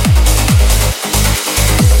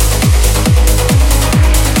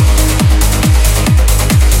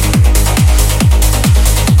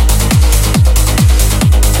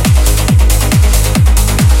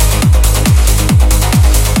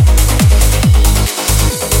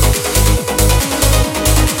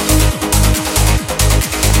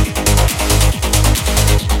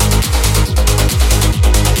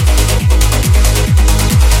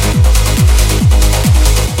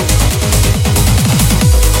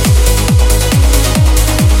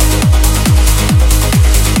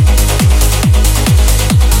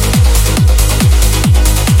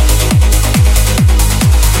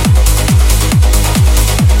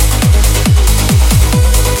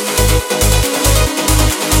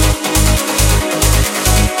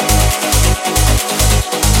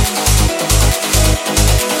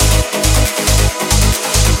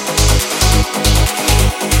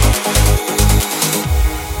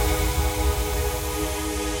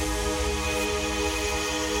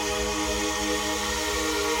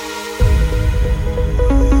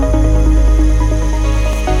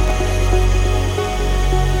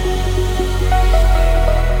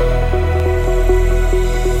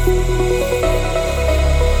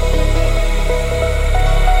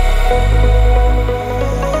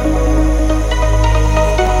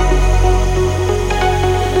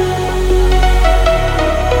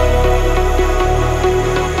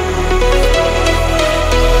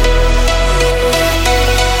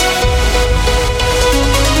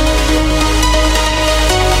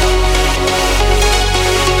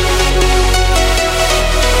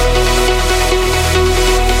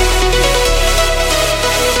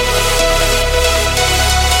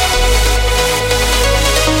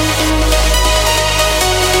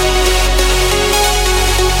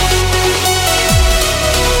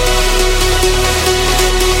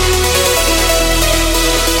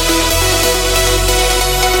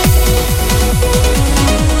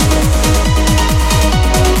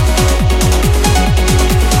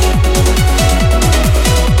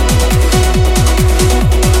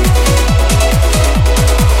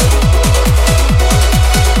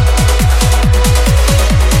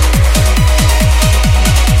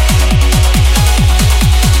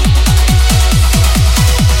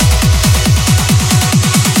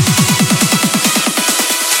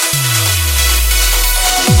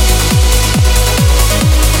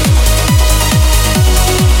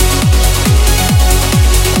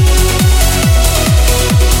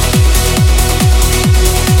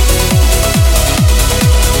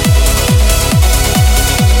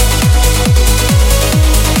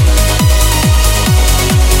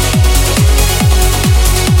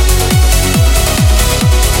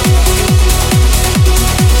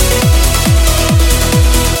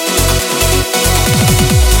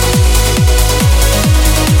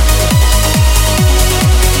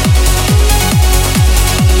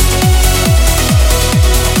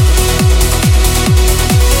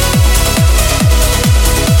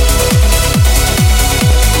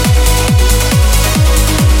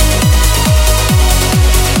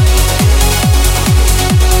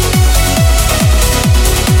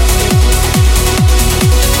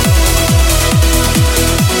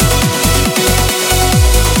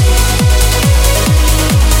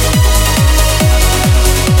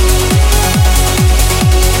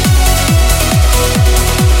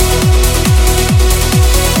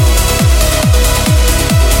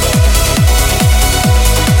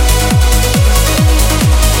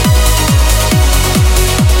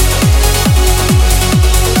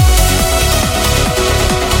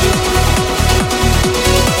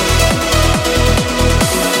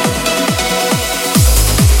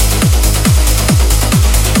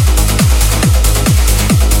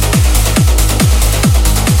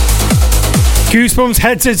 Goosebumps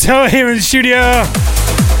head to toe here in the studio.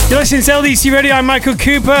 You're listening to LDC Radio. I'm Michael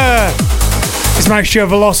Cooper. It's my show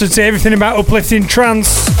Velocity, everything about uplifting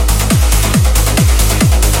trance.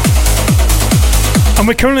 And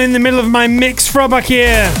we're currently in the middle of my mix throwback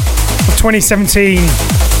year of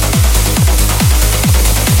 2017.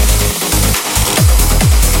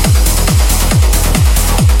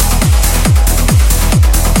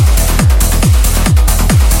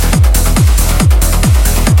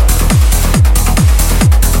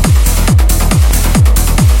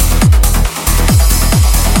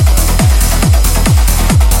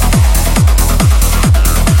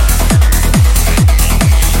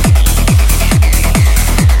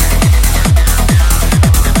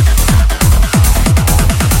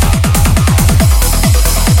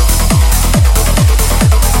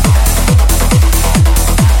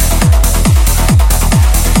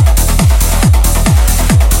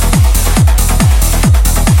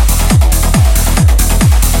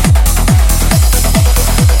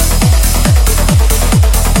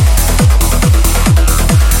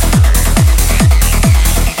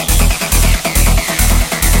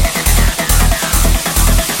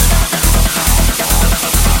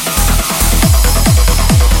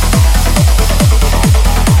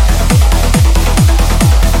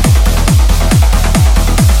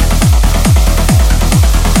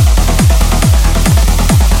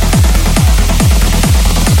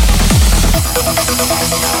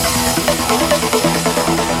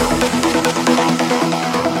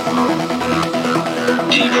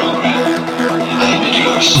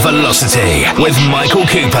 Velocity with Michael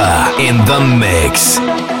Cooper in the mix.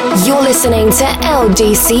 You're listening to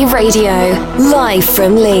LDC Radio, live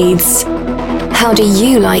from Leeds. How do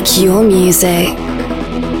you like your music?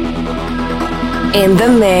 In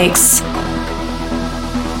the mix.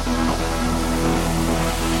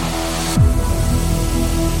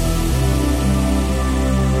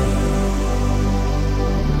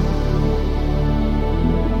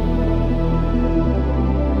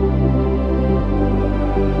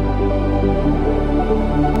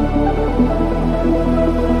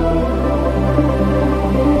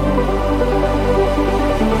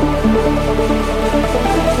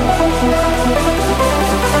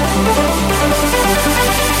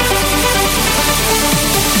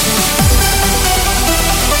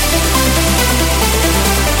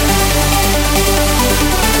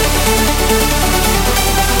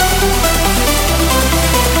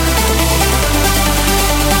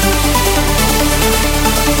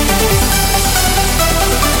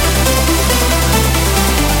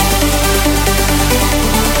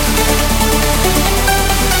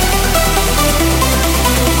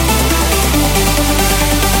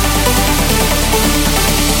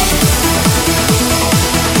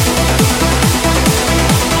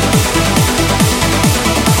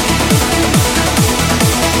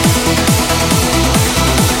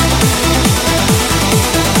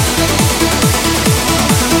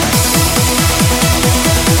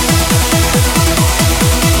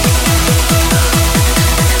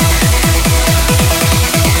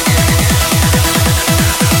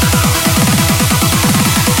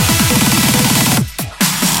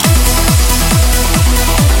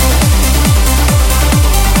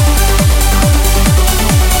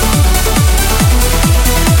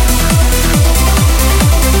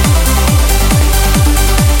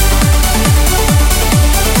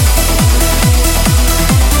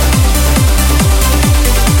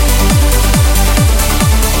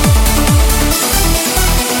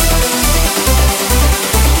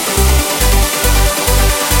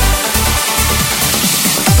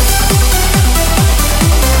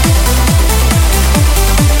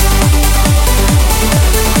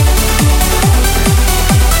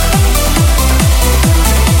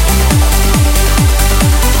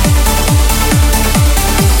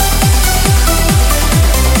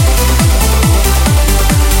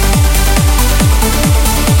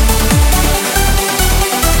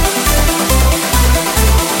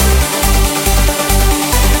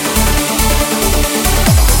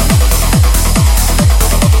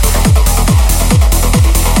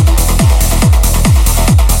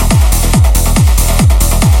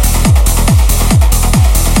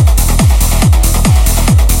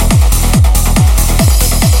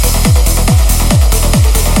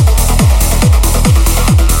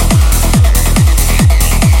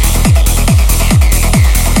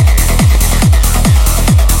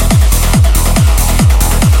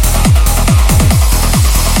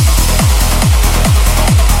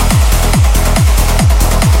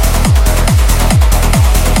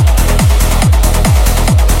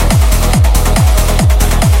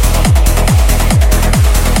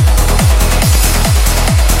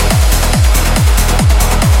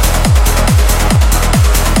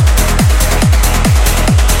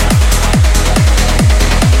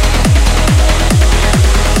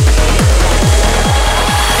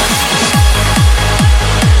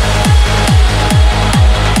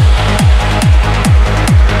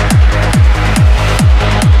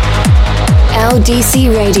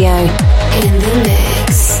 LDC Radio in the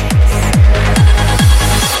mix.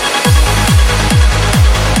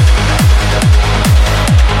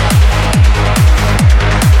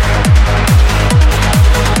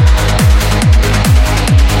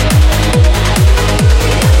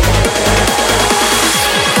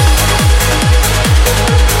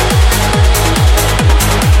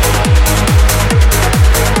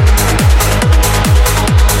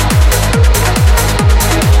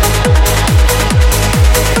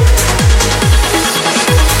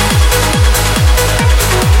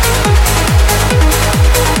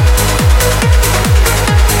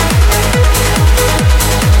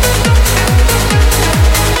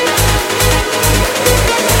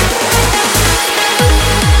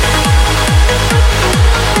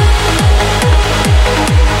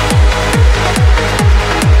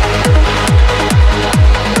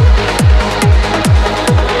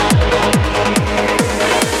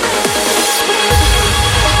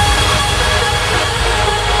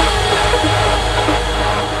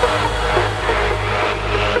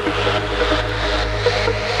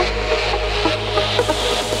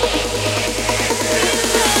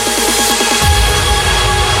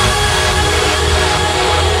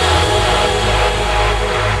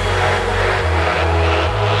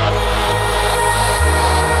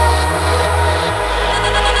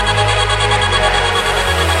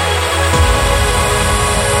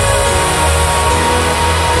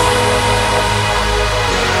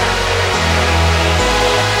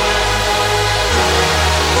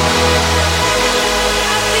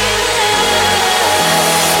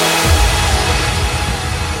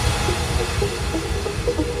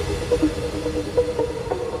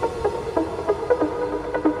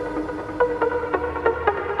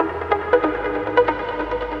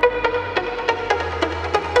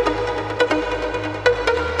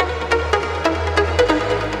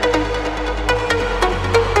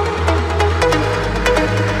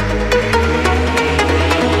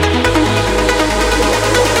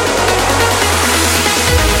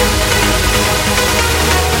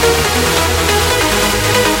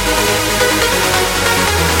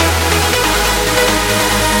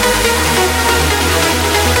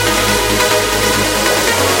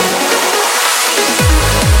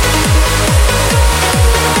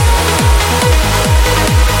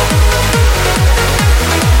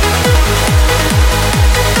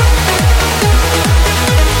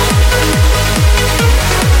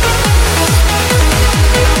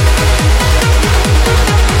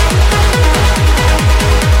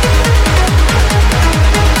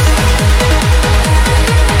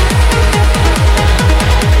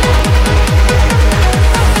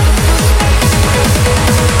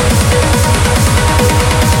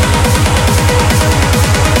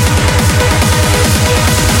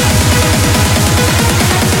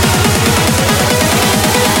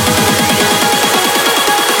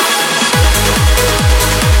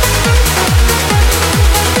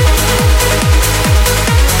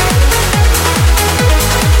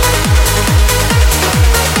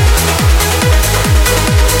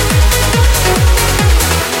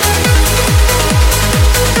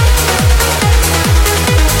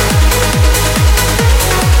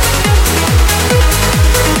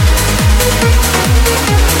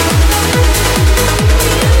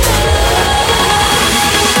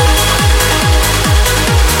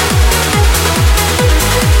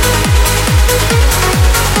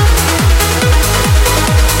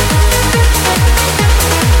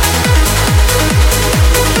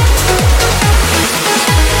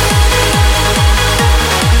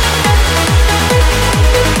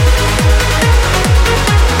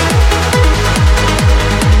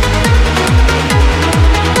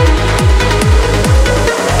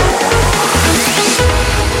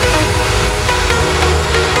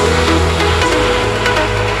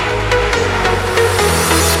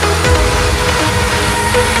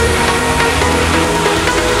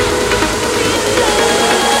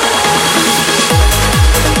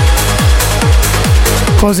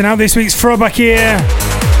 Closing out this week's throwback here,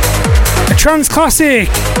 a trance classic,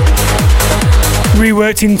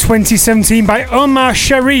 reworked in 2017 by Omar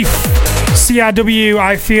Sharif, CRW,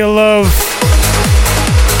 I Feel Love.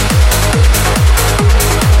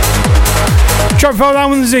 Track before that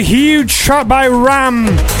one, there's a huge track by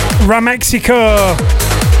Ramexico.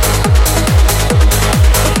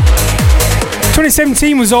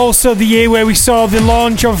 2017 was also the year where we saw the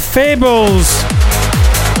launch of Fables,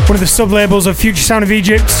 one of the sub-labels of Future Sound of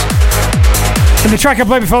Egypt. And the track I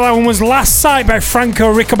played before that one was Last Sight by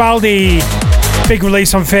Franco Ricobaldi. Big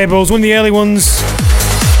release on Fables, one of the early ones.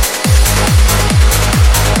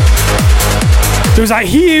 There was that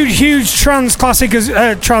huge trance classic,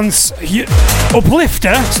 trance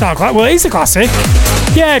uplifter. It's not quite, well, it is a classic.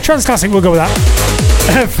 Yeah, trance classic, we'll go with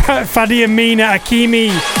that. Fadi Amina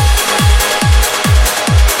Akimi.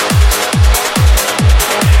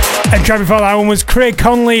 And track before that one was Craig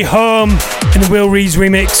Conley, Home, in the Will Reeves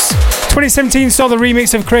remix. 2017 saw the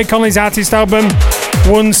remix of Craig Conley's artist album,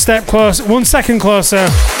 One Second Closer.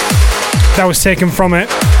 That was taken from it.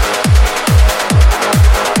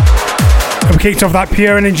 And we kicked off that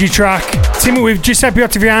Pure Energy track, teaming with Giuseppe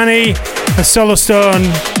Ottaviani and Solo Stone,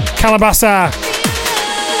 Calabasa.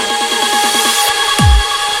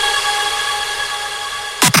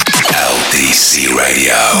 LDC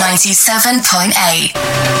Radio 97.8.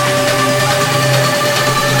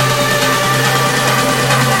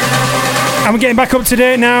 And we're getting back up to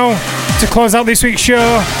date now to close out this week's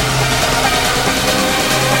show.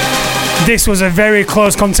 This was a very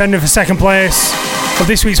close contender for second place of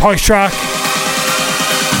this week's Hoist track.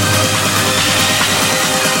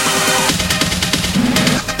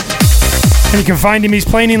 And you can find him, he's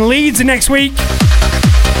playing in Leeds next week.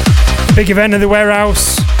 Big event at the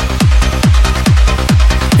Warehouse.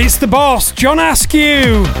 It's the boss, John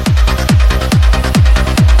Askew.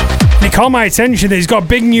 And it caught my attention that he's got a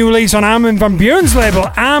big new release on Armin van Buuren's label,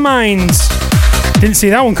 Arminds. Didn't see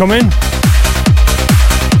that one coming.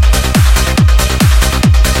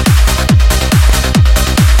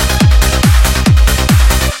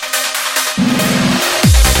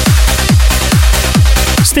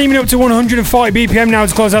 Steaming up to 140 BPM now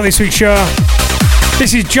to close out this week's show.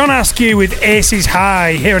 This is John Askew with Aces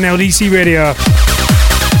High here on LDC Radio.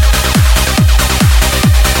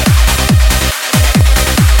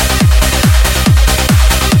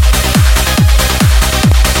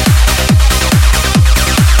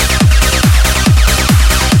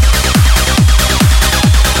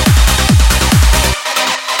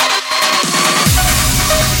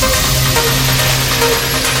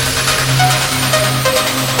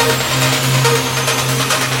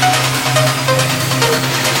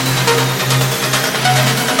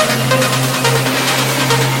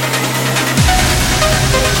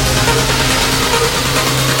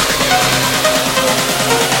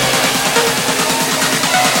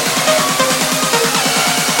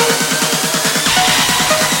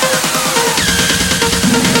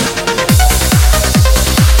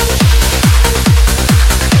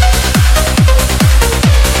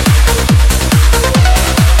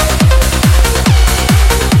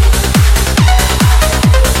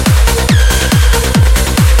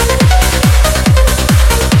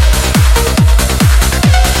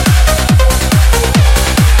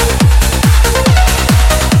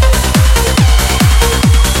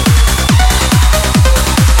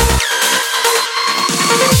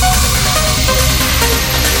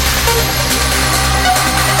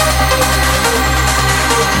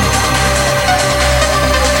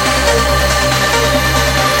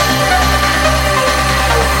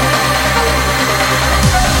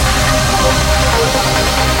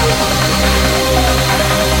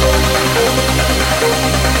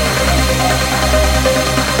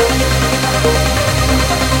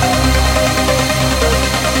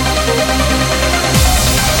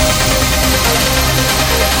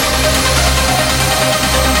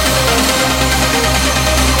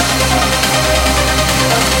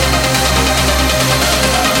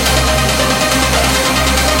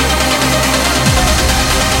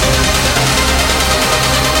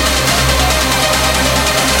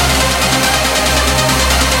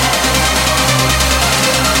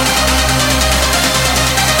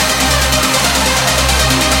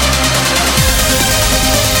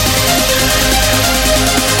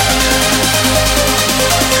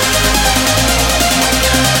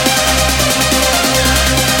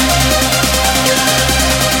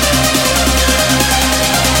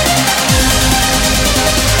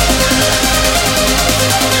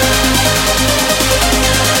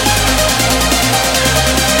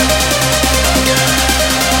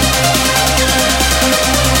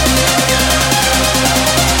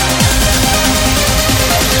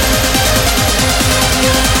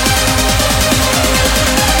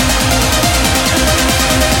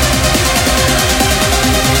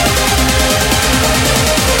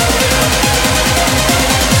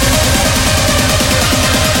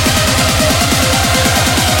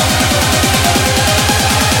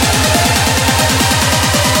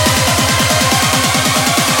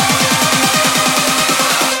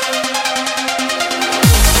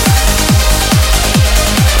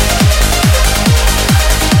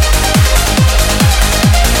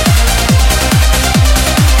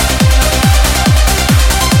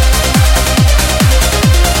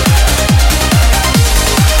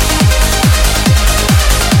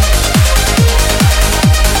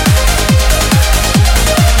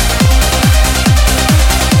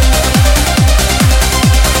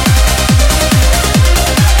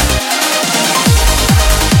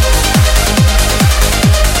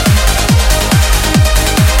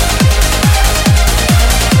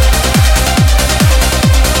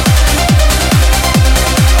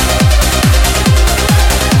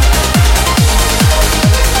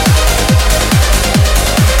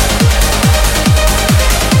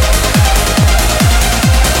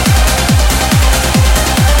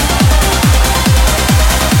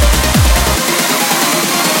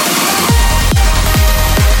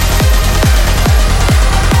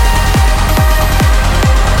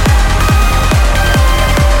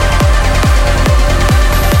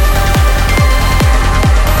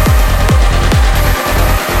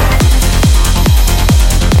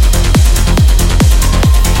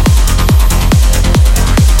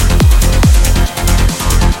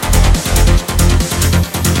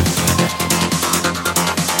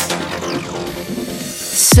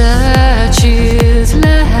 Such is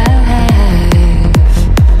life.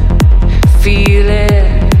 Feel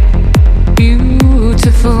it,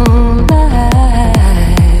 beautiful life.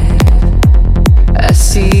 I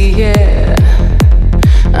see it.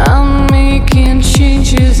 I'm making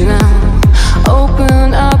changes now.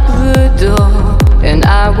 Open up the door, and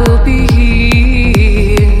I will be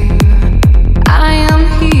here. I am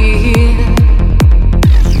here.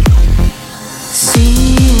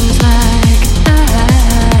 Seems like I've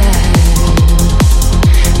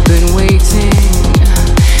been waiting,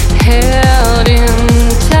 held in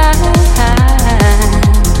time.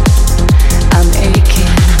 I'm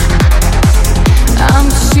aching. I'm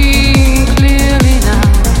seeing clearly now.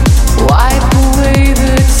 Wipe away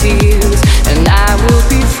the tears, and I will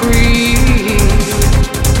be free.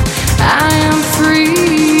 I am free.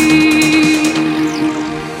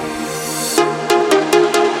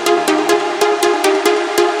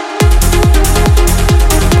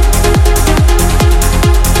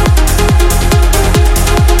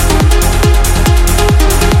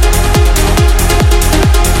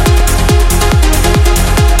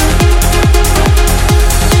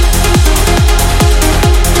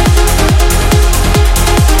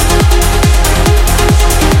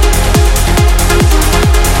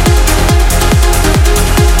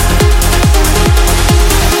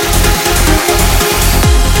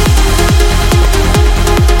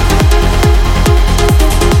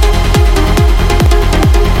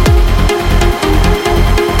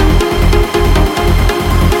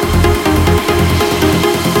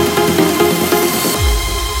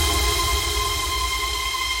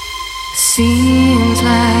 Seems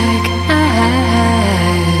like I've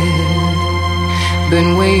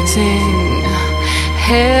been waiting,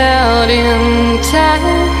 held in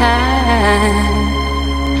time.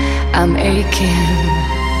 I'm aching.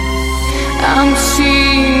 I'm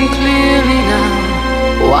seeing clearly now.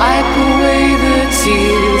 Wipe away the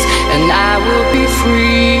tears, and I will be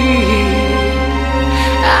free.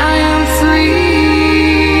 I am free.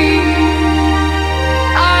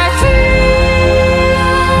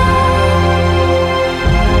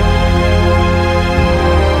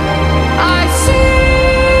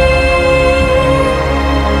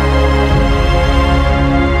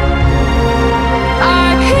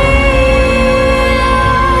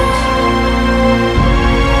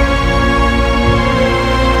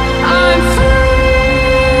 I'm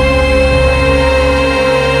free.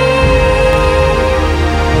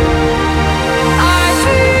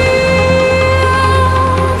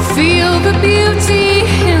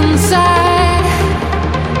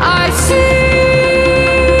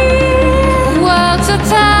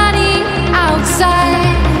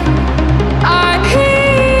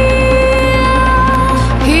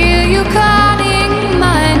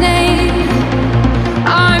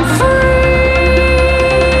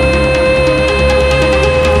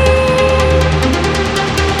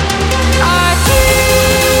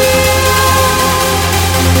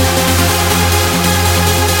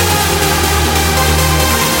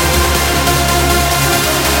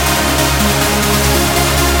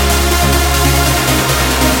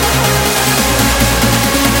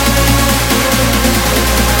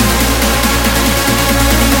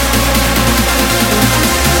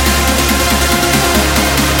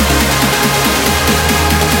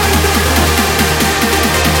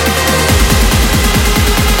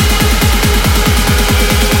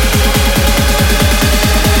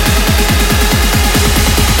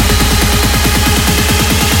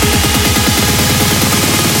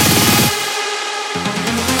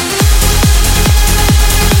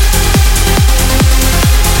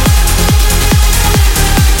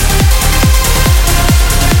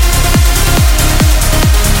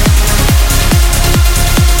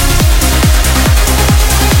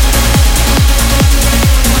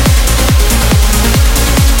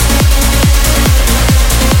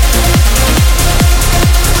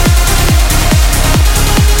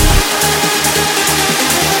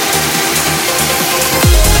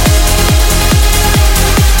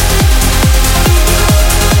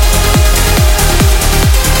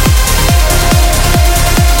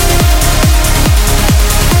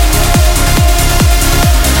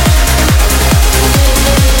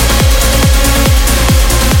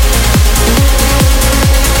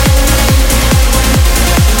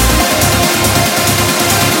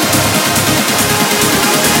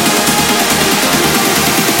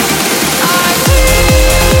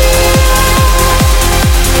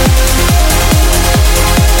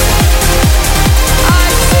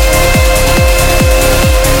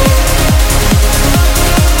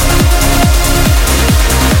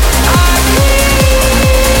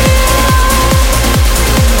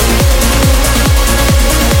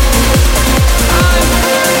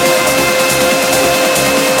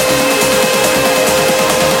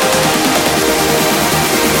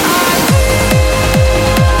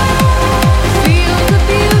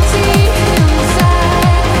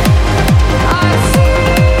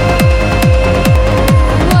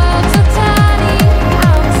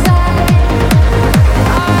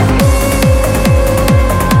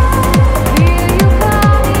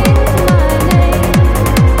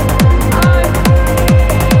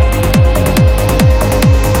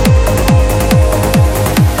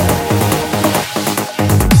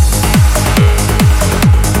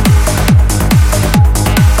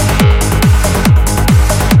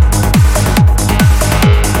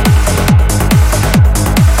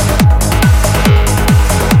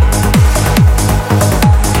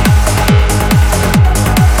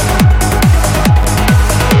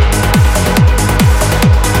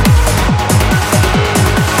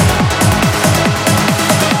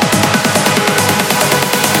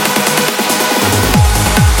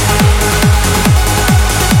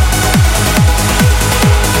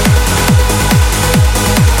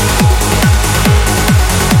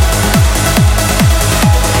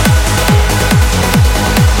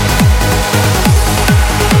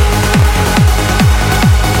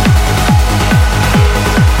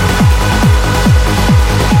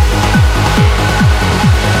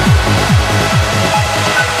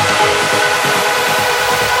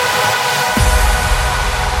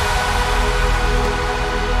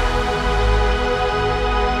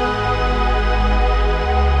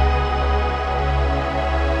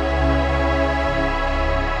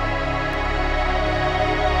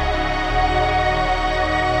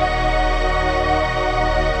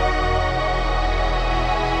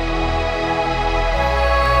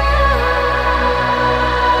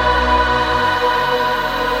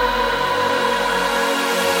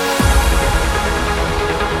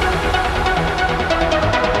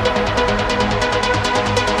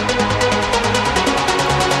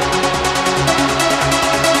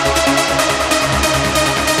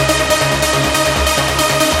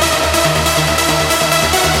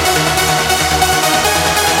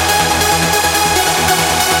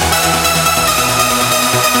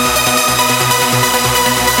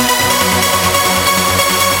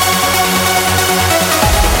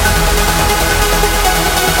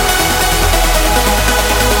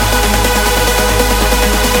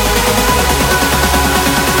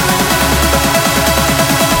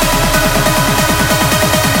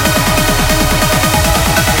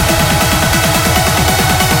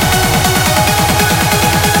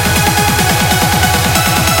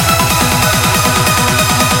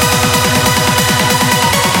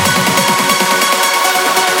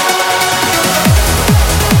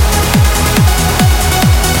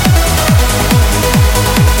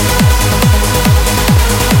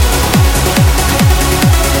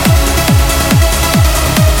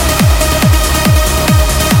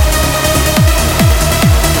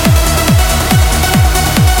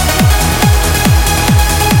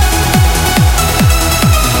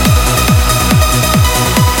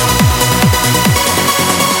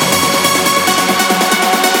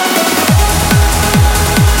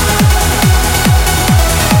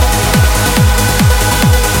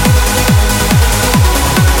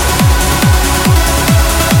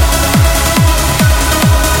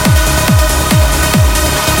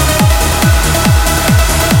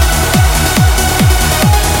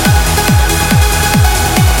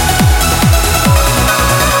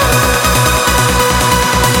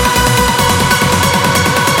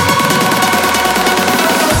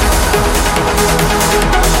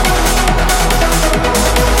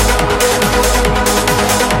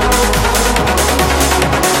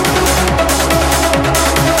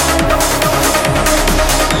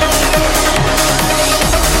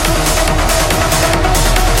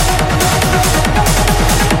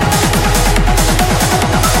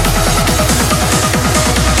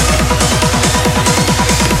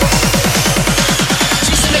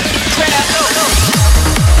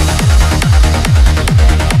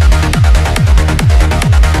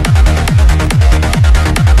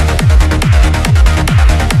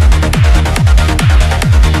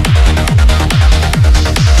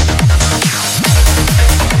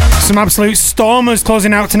 Some absolute stormers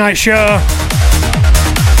closing out tonight's show.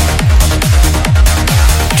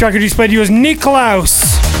 The track I just played you was Nikolaus,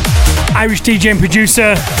 Irish DJ and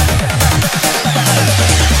producer.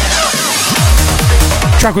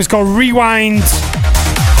 The track was called Rewind.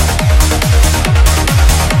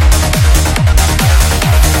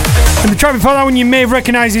 And the track before that one you may have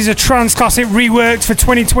recognised is a trance classic reworked for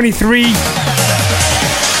 2023.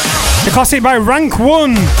 The classic by Rank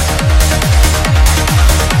 1.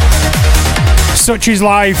 Such is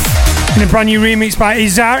Life, in a brand new remix by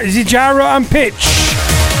Zijaro and Pitch.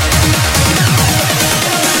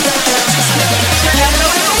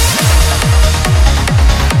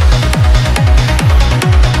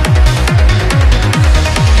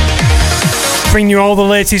 Bring you all the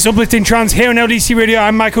latest uplifting trance here on LDC Radio.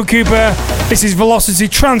 I'm Michael Cooper. This is Velocity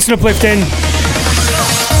Trance and Uplifting.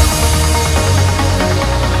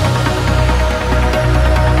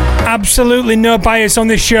 Absolutely no bias on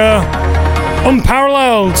this show.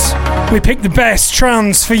 Unparalleled. We pick the best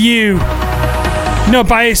trance for you. No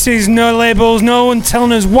biases, no labels, no one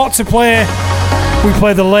telling us what to play. We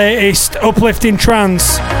play the latest uplifting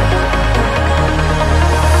trance.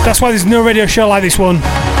 That's why there's no radio show like this one.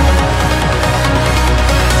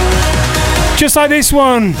 Just like this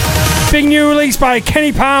one, big new release by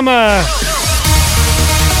Kenny Palmer.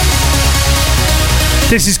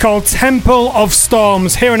 This is called Temple of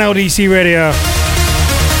Storms here on LDC Radio.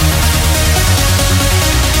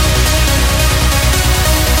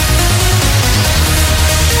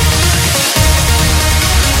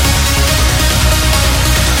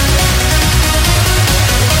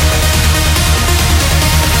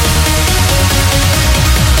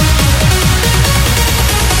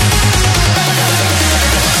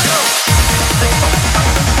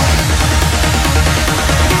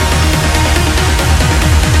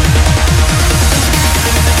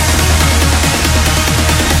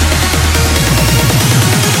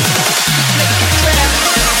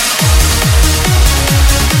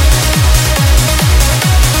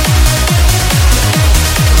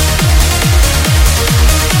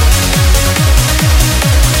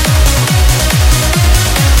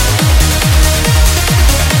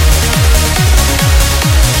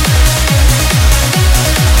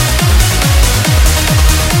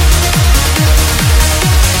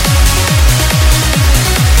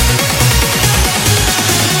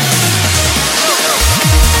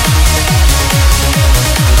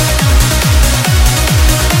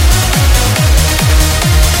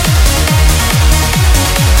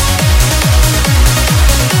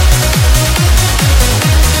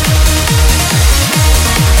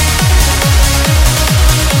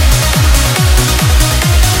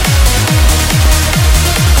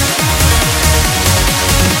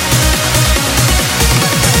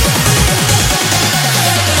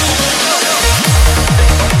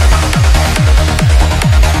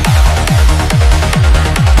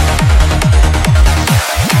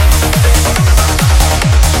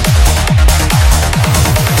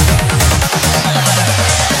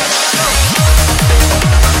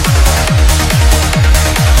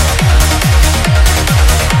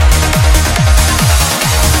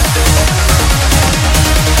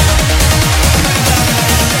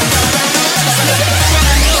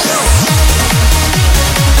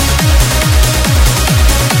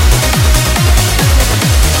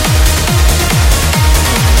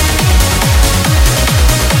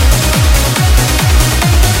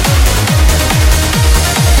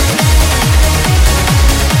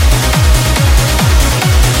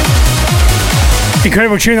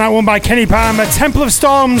 Incredible tune, that one by Kenny Palmer, Temple of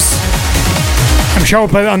Storms. I'm sure we'll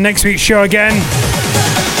play that on next week's show again.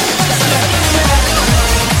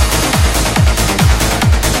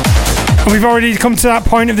 And we've already come to that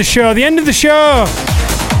point of the show, the end of the show.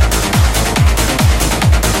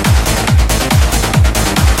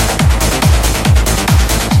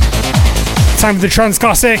 Time for the Trance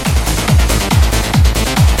Classic.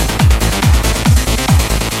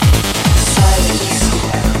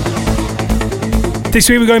 This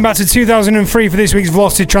week we're going back to 2003 for this week's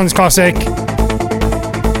Velocity Trance Classic.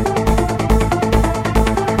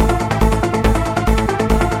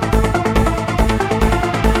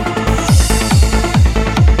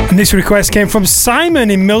 And this request came from Simon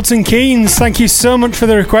in Milton Keynes. Thank you so much for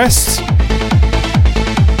the request.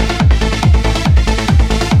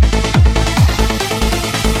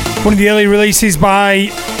 One of the early releases by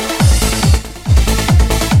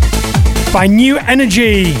New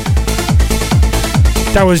Energy.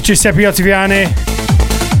 That was Giuseppe Ottaviani,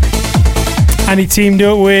 and he teamed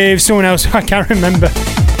up with someone else I can't remember.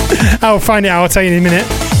 I'll find it out, I'll tell you in a minute.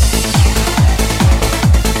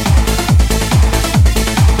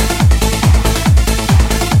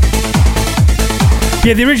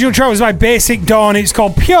 Yeah, the original track was by Basic Dawn. It's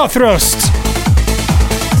called Pure Thrust.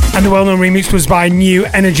 And the well-known remix was by New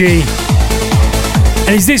Energy.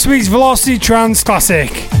 And it's this week's Velocity Trance Classic.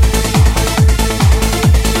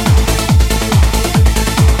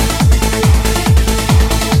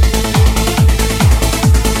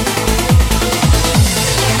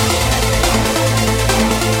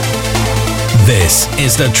 This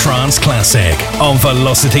is the Trance Classic on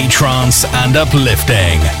Velocity Trance and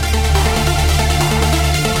Uplifting.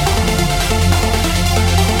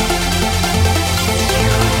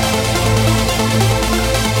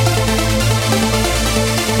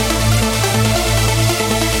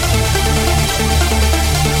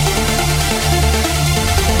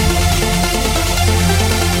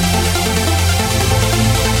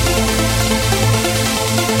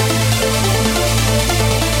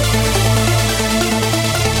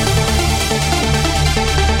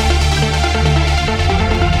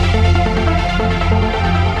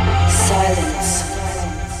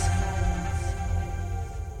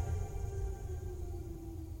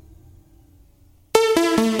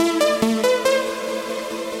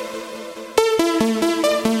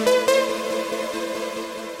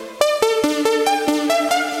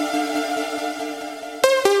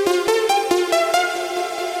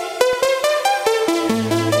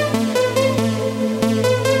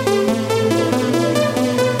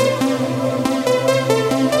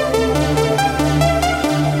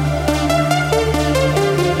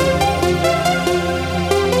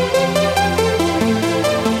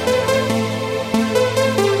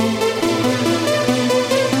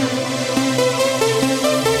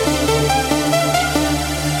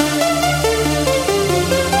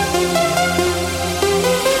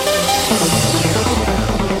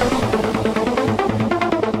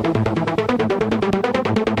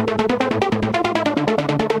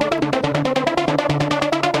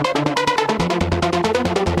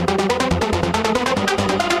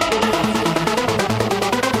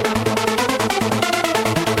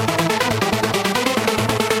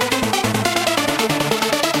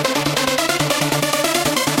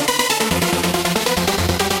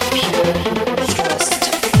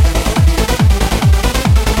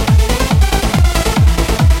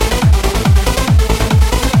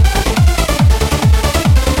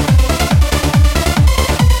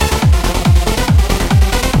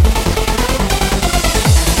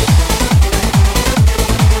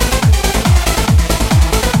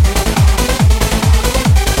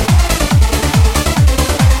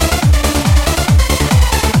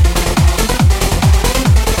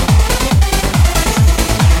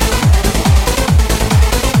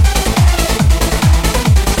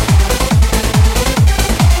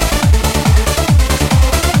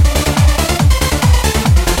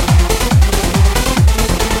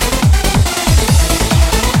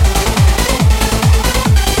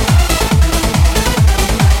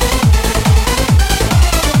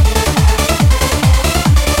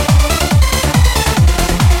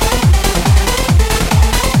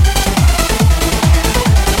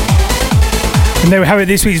 And there we have it,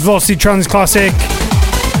 this week's Velocity Trance Classic.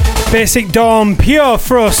 Basic Dawn, Pure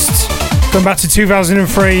Thrust, going back to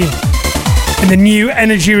 2003, in the New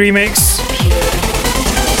Energy remix.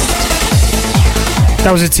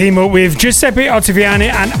 That was a team up with Giuseppe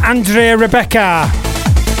Ottaviani and Andrea Rebecca.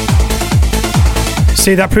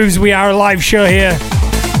 See, that proves we are a live show here.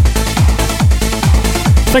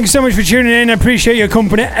 Thank you so much for tuning in. I appreciate your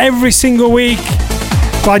company every single week.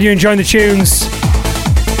 Glad you're enjoying the tunes.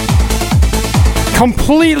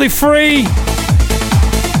 Completely free.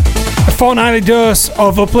 A fortnightly dose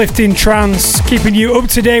of uplifting trance, keeping you up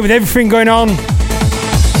to date with everything going on.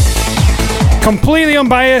 Completely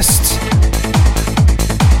unbiased.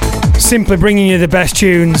 Simply bringing you the best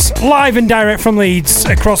tunes, live and direct from Leeds,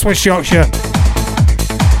 across West Yorkshire.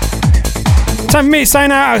 Time for me to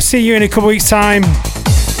sign out. I'll see you in a couple weeks' time.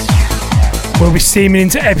 We'll be steaming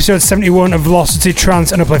into episode 71 of Velocity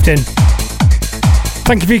Trance and Uplifting.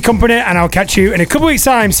 Thank you for your company, and I'll catch you in a couple weeks'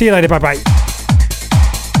 time. See you later. Bye-bye. If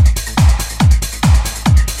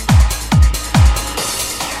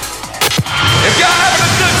you're having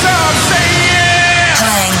a good time, say yeah!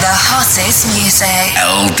 Playing the hottest music.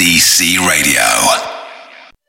 LDC Radio.